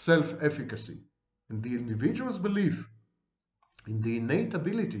self-efficacy. And the individual's belief in the innate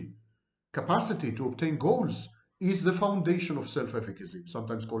ability, capacity to obtain goals is the foundation of self-efficacy.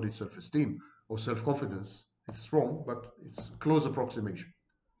 Sometimes call it self-esteem or self-confidence. It's wrong, but it's a close approximation.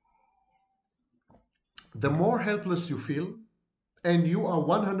 The more helpless you feel, and you are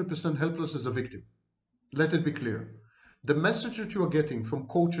 100% helpless as a victim, let it be clear. The message that you are getting from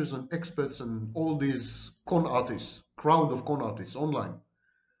coaches and experts and all these con artists, crowd of con artists online,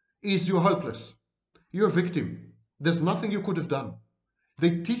 is you're helpless. You're a victim. There's nothing you could have done.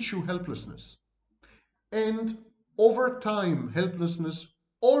 They teach you helplessness. And over time, helplessness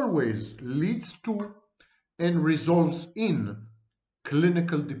always leads to and resolves in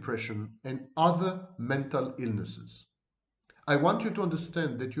clinical depression and other mental illnesses. I want you to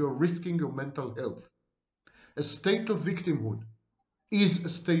understand that you are risking your mental health. A state of victimhood is a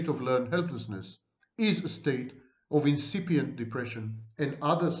state of learned helplessness, is a state of incipient depression and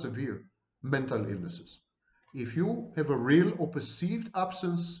other severe mental illnesses. If you have a real or perceived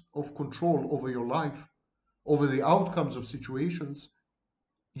absence of control over your life, over the outcomes of situations,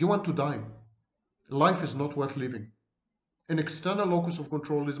 you want to die. Life is not worth living. An external locus of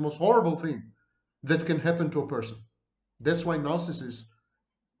control is the most horrible thing that can happen to a person. That's why narcissists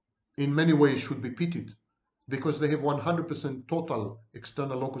in many ways should be pitied, because they have 100% total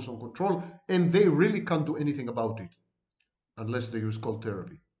external locus of control and they really can't do anything about it unless they use cold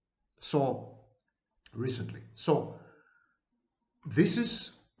therapy. So recently. So this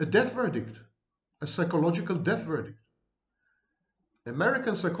is a death verdict, a psychological death verdict.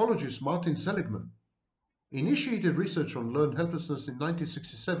 American psychologist Martin Seligman initiated research on learned helplessness in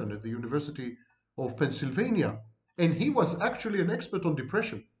 1967 at the University of Pennsylvania, and he was actually an expert on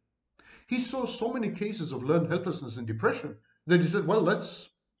depression. He saw so many cases of learned helplessness and depression that he said, well, let's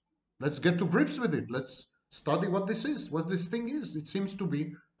get to grips with it. Let's study what this is, what this thing is. It seems to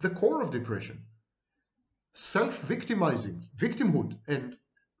be the core of depression. Self-victimizing, victimhood, and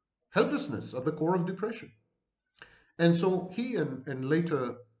helplessness are the core of depression. And so he and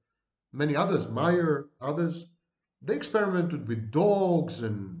later many others, Weiner, others, they experimented with dogs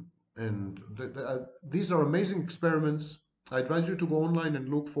these are amazing experiments. I advise you to go online and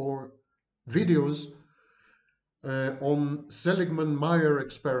look for videos on Seligman-Weiner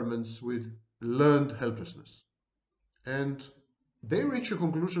experiments with learned helplessness. And they reach a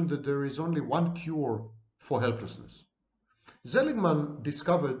conclusion that there is only one cure for helplessness. Seligman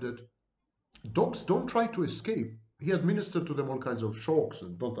discovered that dogs don't try to escape. He administered to them all kinds of shocks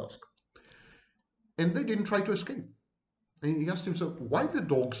and don't ask. And they didn't try to escape. And he asked himself why the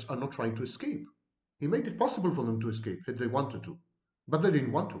dogs are not trying to escape. He made it possible for them to escape had they wanted to, but they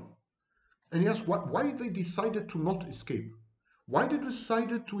didn't want to. And he asked why they decided to not escape. Why they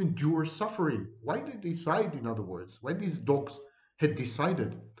decided to endure suffering. Why they decide, in other words, why these dogs had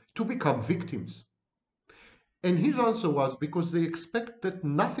decided to become victims. And his answer was because they expect that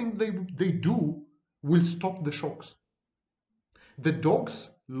nothing they do will stop the shocks. The dogs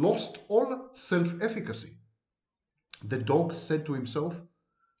lost all self-efficacy. The dog said to himself,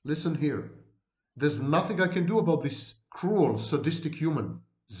 listen here, There's nothing I can do about this cruel, sadistic human,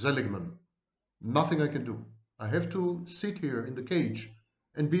 Seligman. Nothing I can do. I have to sit here in the cage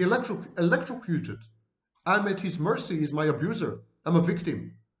and be electrocuted. I'm at his mercy. He's my abuser. I'm a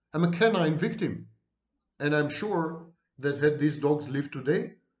victim. I'm a canine victim. And I'm sure that had these dogs lived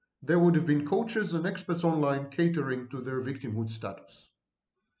today, there would have been coaches and experts online catering to their victimhood status.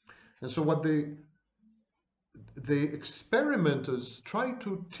 And so what the experimenters tried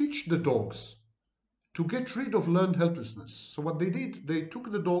to teach the dogs to get rid of learned helplessness. So what they did, they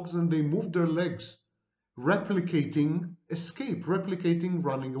took the dogs and they moved their legs, replicating escape, replicating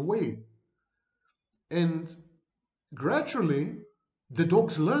running away. And gradually, the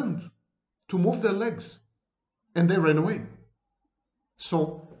dogs learned to move their legs and they ran away.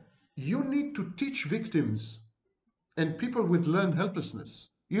 So you need to teach victims and people with learned helplessness,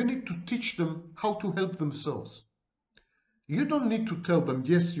 you need to teach them how to help themselves. You don't need to tell them,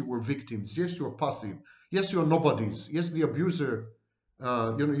 yes, you were victims, yes, you are passive, yes, you are nobodies, yes, the abuser,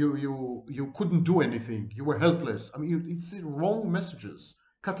 you couldn't do anything, you were helpless. I mean, it's wrong messages,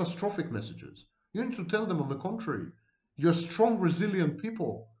 catastrophic messages. You need to tell them, on the contrary, you're strong, resilient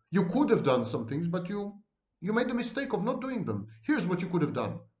people. You could have done some things, but you made the mistake of not doing them. Here's what you could have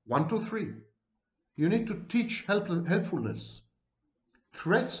done. 1, 2, 3. You need to teach helpfulness.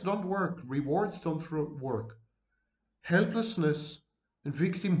 Threats don't work. Rewards don't work. Helplessness and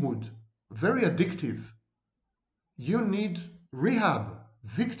victimhood, very addictive. You need rehab,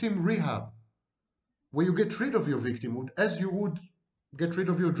 victim rehab, where you get rid of your victimhood as you would get rid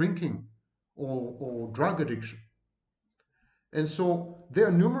of your drinking or drug addiction. And so there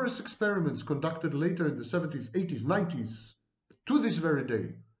are numerous experiments conducted later in the 70s, 80s, 90s, to this very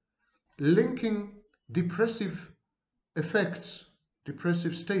day, linking depressive effects,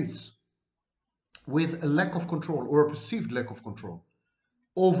 depressive states, with a lack of control or a perceived lack of control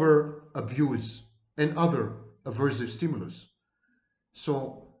over abuse and other aversive stimulus.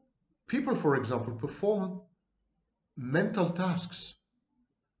 So people, for example, perform mental tasks,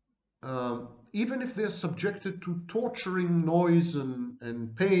 even if they're subjected to torturing noise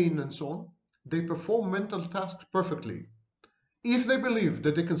and pain and so on, they perform mental tasks perfectly if they believe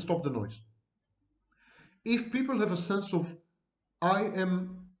that they can stop the noise. If people have a sense of, I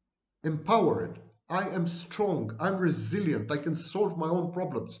am empowered, I am strong, I'm resilient, I can solve my own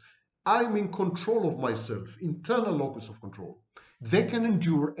problems, I'm in control of myself, internal locus of control, they can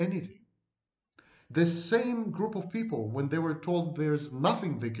endure anything. The same group of people, when they were told there's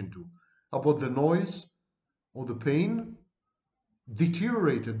nothing they can do about the noise or the pain,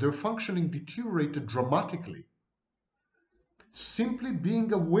 deteriorated, their functioning deteriorated dramatically. Simply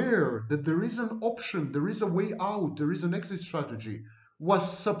being aware that there is an option, there is a way out, there is an exit strategy,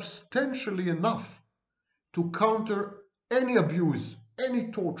 was substantially enough to counter any abuse,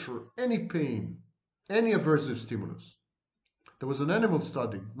 any torture, any pain, any aversive stimulus. There was an animal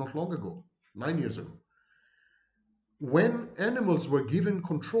study not long ago, 9 years ago. When animals were given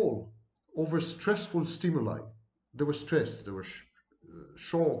control over stressful stimuli, they were stressed, they were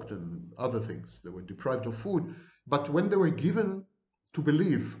shocked and other things, they were deprived of food, but when they were given to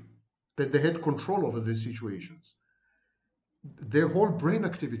believe that they had control over these situations, their whole brain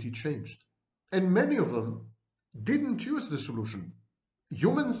activity changed. And many of them didn't use the solution,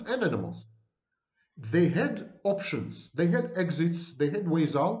 humans and animals. They had options, they had exits, they had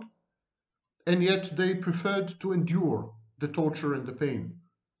ways out, and yet they preferred to endure the torture and the pain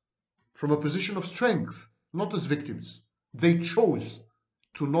from a position of strength, not as victims. They chose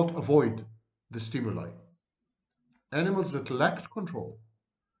to not avoid the stimuli. Animals that lacked control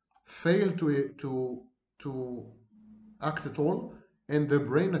failed to act at all, and their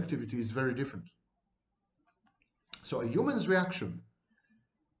brain activity is very different. So a human's reaction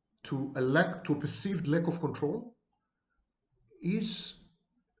to a perceived lack of control is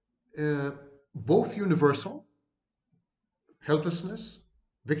both universal, helplessness,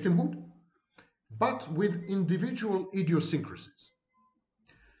 victimhood, but with individual idiosyncrasies.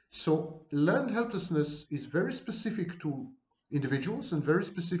 So learned helplessness is very specific to individuals and very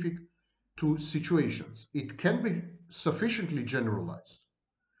specific to situations. It can be sufficiently generalized,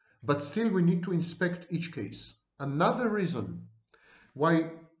 but still we need to inspect each case. Another reason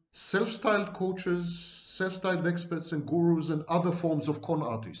why self-styled coaches, self-styled experts and gurus and other forms of con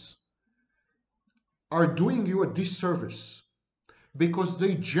artists are doing you a disservice, because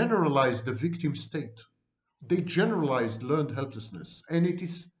they generalize the victim state. They generalize learned helplessness, and it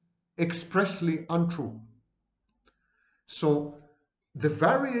is expressly untrue. So the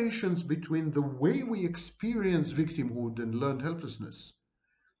variations between the way we experience victimhood and learned helplessness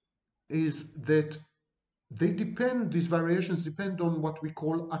is that these variations depend on what we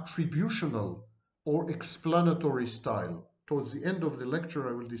call attributional or explanatory style. Towards the end of the lecture,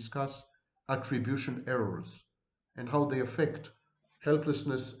 I will discuss attribution errors and how they affect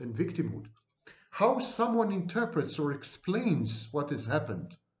helplessness and victimhood. How someone interprets or explains what has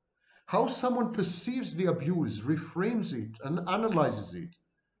happened, how someone perceives the abuse, reframes it, and analyzes it,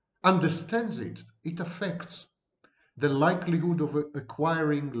 understands it, it affects the likelihood of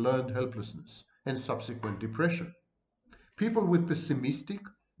acquiring learned helplessness and subsequent depression. People with pessimistic,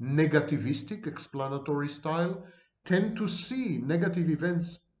 negativistic explanatory style tend to see negative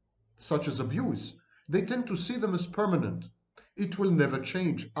events such as abuse. They tend to see them as permanent. It will never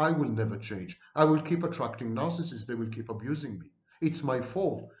change. I will never change. I will keep attracting narcissists. They will keep abusing me. It's my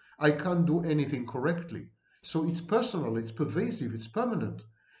fault. I can't do anything correctly. So it's personal, it's pervasive, it's permanent.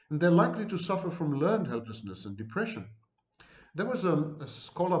 And they're likely to suffer from learned helplessness and depression. There was a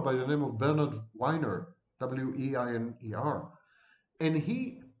scholar by the name of Bernard Weiner, Weiner, and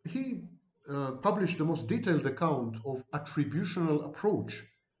he published the most detailed account of attributional approach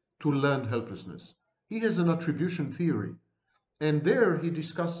to learned helplessness. He has an attribution theory, and there he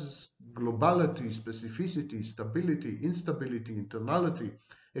discusses globality, specificity, stability, instability, internality,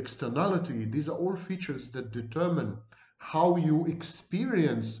 externality. These are all features that determine how you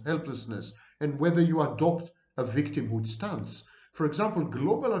experience helplessness and whether you adopt a victimhood stance. For example,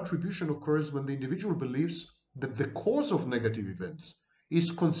 global attribution occurs when the individual believes that the cause of negative events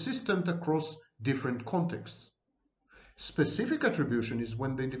is consistent across different contexts. Specific attribution is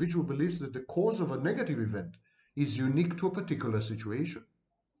when the individual believes that the cause of a negative event is unique to a particular situation.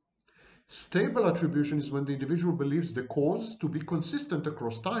 Stable attribution is when the individual believes the cause to be consistent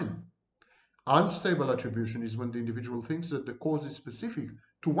across time. Unstable attribution is when the individual thinks that the cause is specific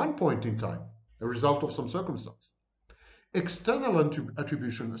to one point in time, a result of some circumstance. External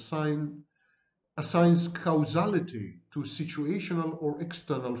attribution assigns causality to situational or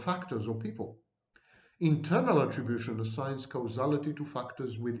external factors or people. Internal attribution assigns causality to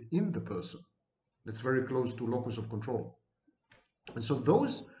factors within the person. That's very close to locus of control. And so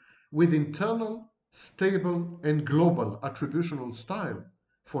those with internal, stable, and global attributional style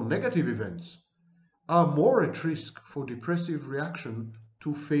for negative events are more at risk for depressive reaction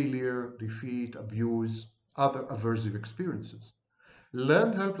to failure, defeat, abuse, other aversive experiences.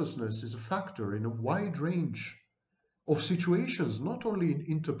 Learned helplessness is a factor in a wide range of situations, not only in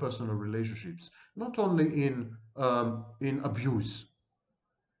interpersonal relationships, not only in abuse.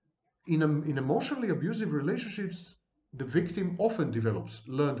 In emotionally abusive relationships, the victim often develops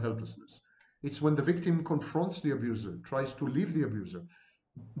learned helplessness. It's when the victim confronts the abuser, tries to leave the abuser,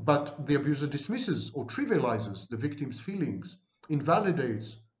 but the abuser dismisses or trivializes the victim's feelings,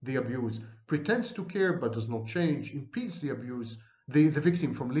 invalidates the abuse, pretends to care but does not change, impedes the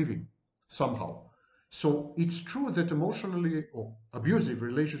victim from leaving somehow. So it's true that emotionally or abusive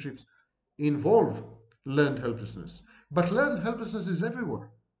relationships involve learned helplessness, but learned helplessness is everywhere.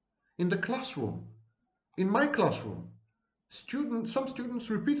 In the classroom, in my classroom, some students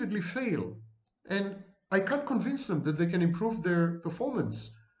repeatedly fail, and I can't convince them that they can improve their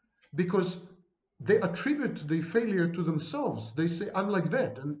performance because they attribute the failure to themselves. They say, I'm like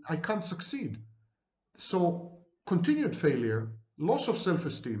that and I can't succeed. So continued failure, loss of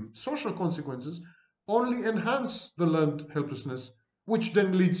self-esteem, social consequences only enhance the learned helplessness, which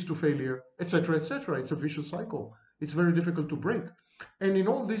then leads to failure, etc., etc. It's a vicious cycle. It's very difficult to break. And in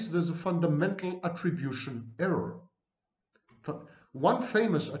all this, there's a fundamental attribution error. One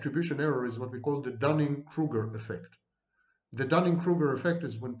famous attribution error is what we call the Dunning-Kruger effect. The Dunning-Kruger effect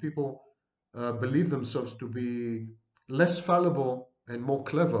is when people believe themselves to be less fallible and more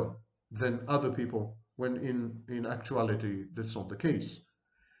clever than other people, when in actuality that's not the case.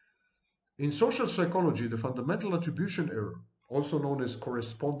 In social psychology, the fundamental attribution error, also known as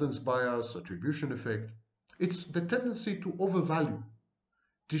correspondence bias, attribution effect, it's the tendency to overvalue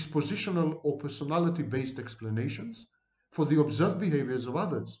dispositional or personality-based explanations for the observed behaviors of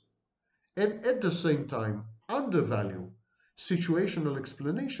others, and at the same time undervalue situational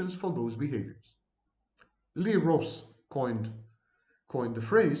explanations for those behaviors. Lee Ross coined the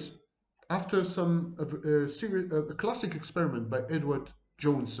phrase after a classic experiment by Edward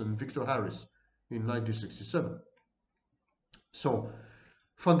Jones and Victor Harris in 1967. So,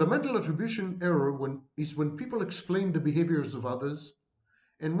 fundamental attribution error is when people explain the behaviors of others,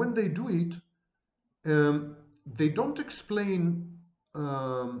 and when they do it, they don't explain.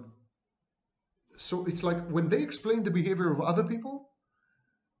 So it's like when they explain the behavior of other people,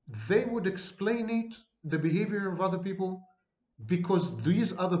 they would explain the behavior of other people, because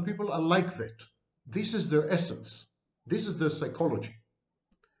these other people are like that. This is their essence. This is their psychology.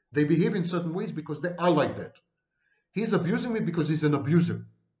 They behave in certain ways because they are like that. He's abusing me because he's an abuser.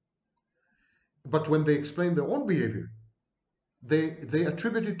 But when they explain their own behavior, they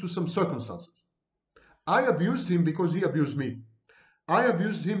attribute it to some circumstances. I abused him because he abused me. I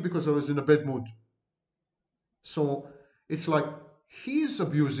abused him because I was in a bad mood. So it's like he's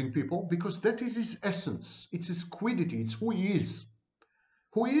abusing people because that is his essence. It's his quiddity. It's who he is.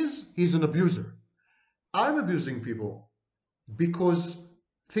 Who he is? He's an abuser. I'm abusing people because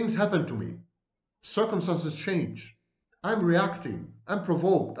things happen to me. Circumstances change. I'm reacting. I'm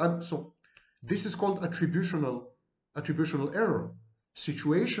provoked. So this is called attributional error.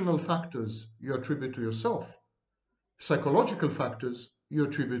 Situational factors you attribute to yourself. Psychological factors you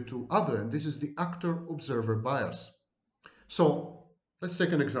attribute to other, and this is the actor-observer bias. So let's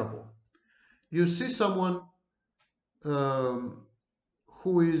take an example. You see someone um,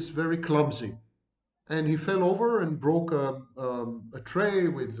 who is very clumsy, and he fell over and broke a tray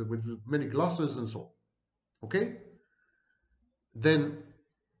with many glasses and so on. Okay? Then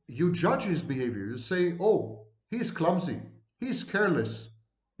you judge his behavior. You say, oh, he is clumsy, he is careless.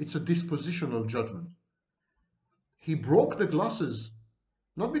 It's a dispositional judgment. He broke the glasses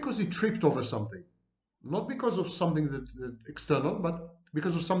not because he tripped over something, not because of something that external, but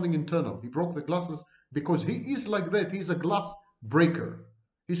because of something internal. He broke the glasses because he is like that. He's a glass breaker.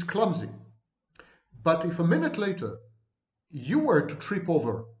 He's clumsy. But if a minute later you were to trip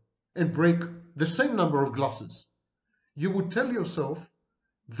over and break the same number of glasses, you would tell yourself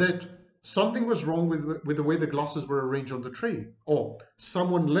that something was wrong with the way the glasses were arranged on the tray, or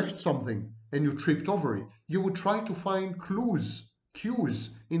someone left something and you tripped over it. You would try to find cues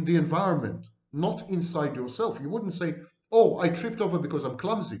in the environment, not inside yourself. You wouldn't say, oh, I tripped over because I'm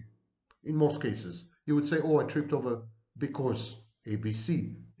clumsy. In most cases, you would say, oh, I tripped over because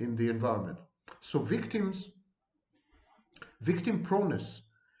ABC in the environment. So victim proneness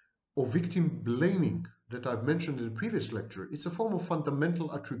or victim blaming that I've mentioned in the previous lecture, it's a form of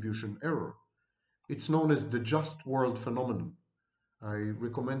fundamental attribution error. It's known as the just world phenomenon. I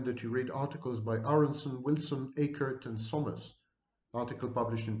recommend that you read articles by Aronson, Wilson, Akert, and Somers, article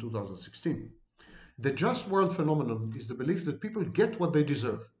published in 2016. The just world phenomenon is the belief that people get what they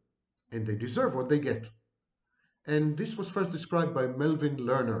deserve, and they deserve what they get. And this was first described by Melvin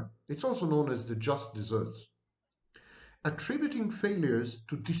Lerner. It's also known as the just desserts. Attributing failures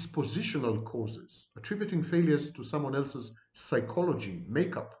to dispositional causes, attributing failures to someone else's psychology,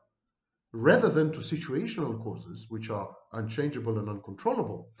 makeup, rather than to situational causes, which are unchangeable and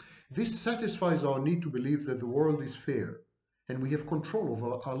uncontrollable, this satisfies our need to believe that the world is fair and we have control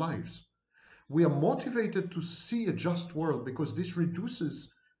over our lives. We are motivated to see a just world because this reduces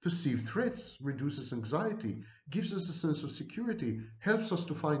perceived threats, reduces anxiety, gives us a sense of security, helps us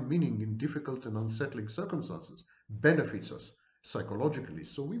to find meaning in difficult and unsettling circumstances, benefits us psychologically.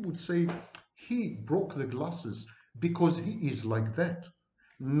 So we would say he broke the glasses because he is like that.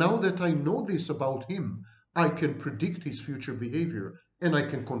 Now that I know this about him, I can predict his future behavior and I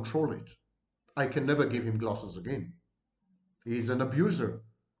can control it. I can never give him glasses again. He is an abuser.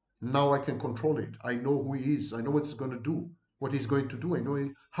 Now I can control it. I know who he is. I know what he's going to do, what he's going to do. I know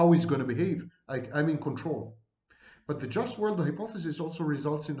how he's going to behave. I'm in control. But the just world hypothesis also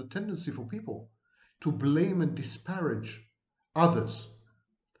results in a tendency for people to blame and disparage others.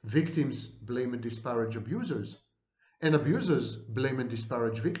 Victims blame and disparage abusers, and abusers blame and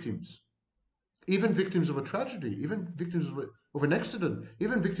disparage victims. Even victims of a tragedy, even victims of an accident,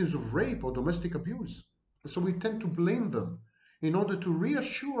 even victims of rape or domestic abuse. So we tend to blame them in order to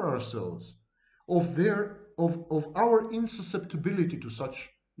reassure ourselves of our insusceptibility to such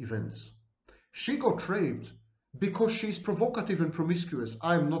events. She got raped because she's provocative and promiscuous.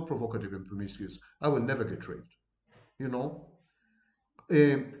 I'm not provocative and promiscuous. I will never get raped. You know?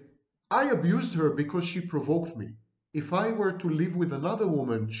 I abused her because she provoked me. If I were to live with another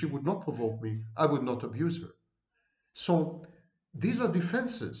woman, she would not provoke me. I would not abuse her. So these are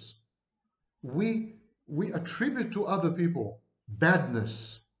defenses. We attribute to other people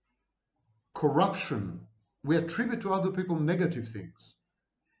badness, corruption. We attribute to other people negative things.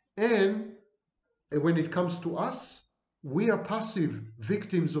 And when it comes to us, we are passive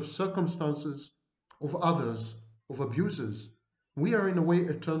victims of circumstances, of others, of abusers. We are in a way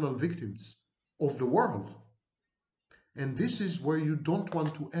eternal victims of the world. And this is where you don't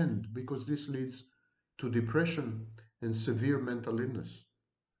want to end, because this leads to depression and severe mental illness.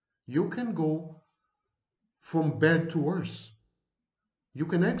 You can go from bad to worse. You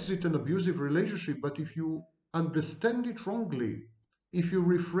can exit an abusive relationship, but if you understand it wrongly, if you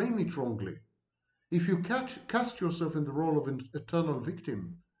reframe it wrongly, if you cast yourself in the role of an eternal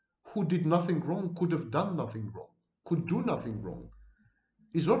victim who did nothing wrong, could have done nothing wrong, could do nothing wrong,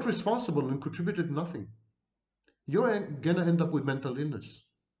 is not responsible and contributed nothing, you're going to end up with mental illness.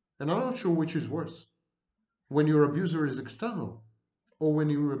 And I'm not sure which is worse, when your abuser is external or when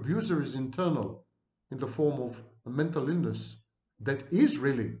your abuser is internal in the form of a mental illness that is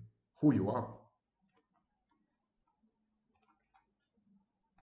really who you are.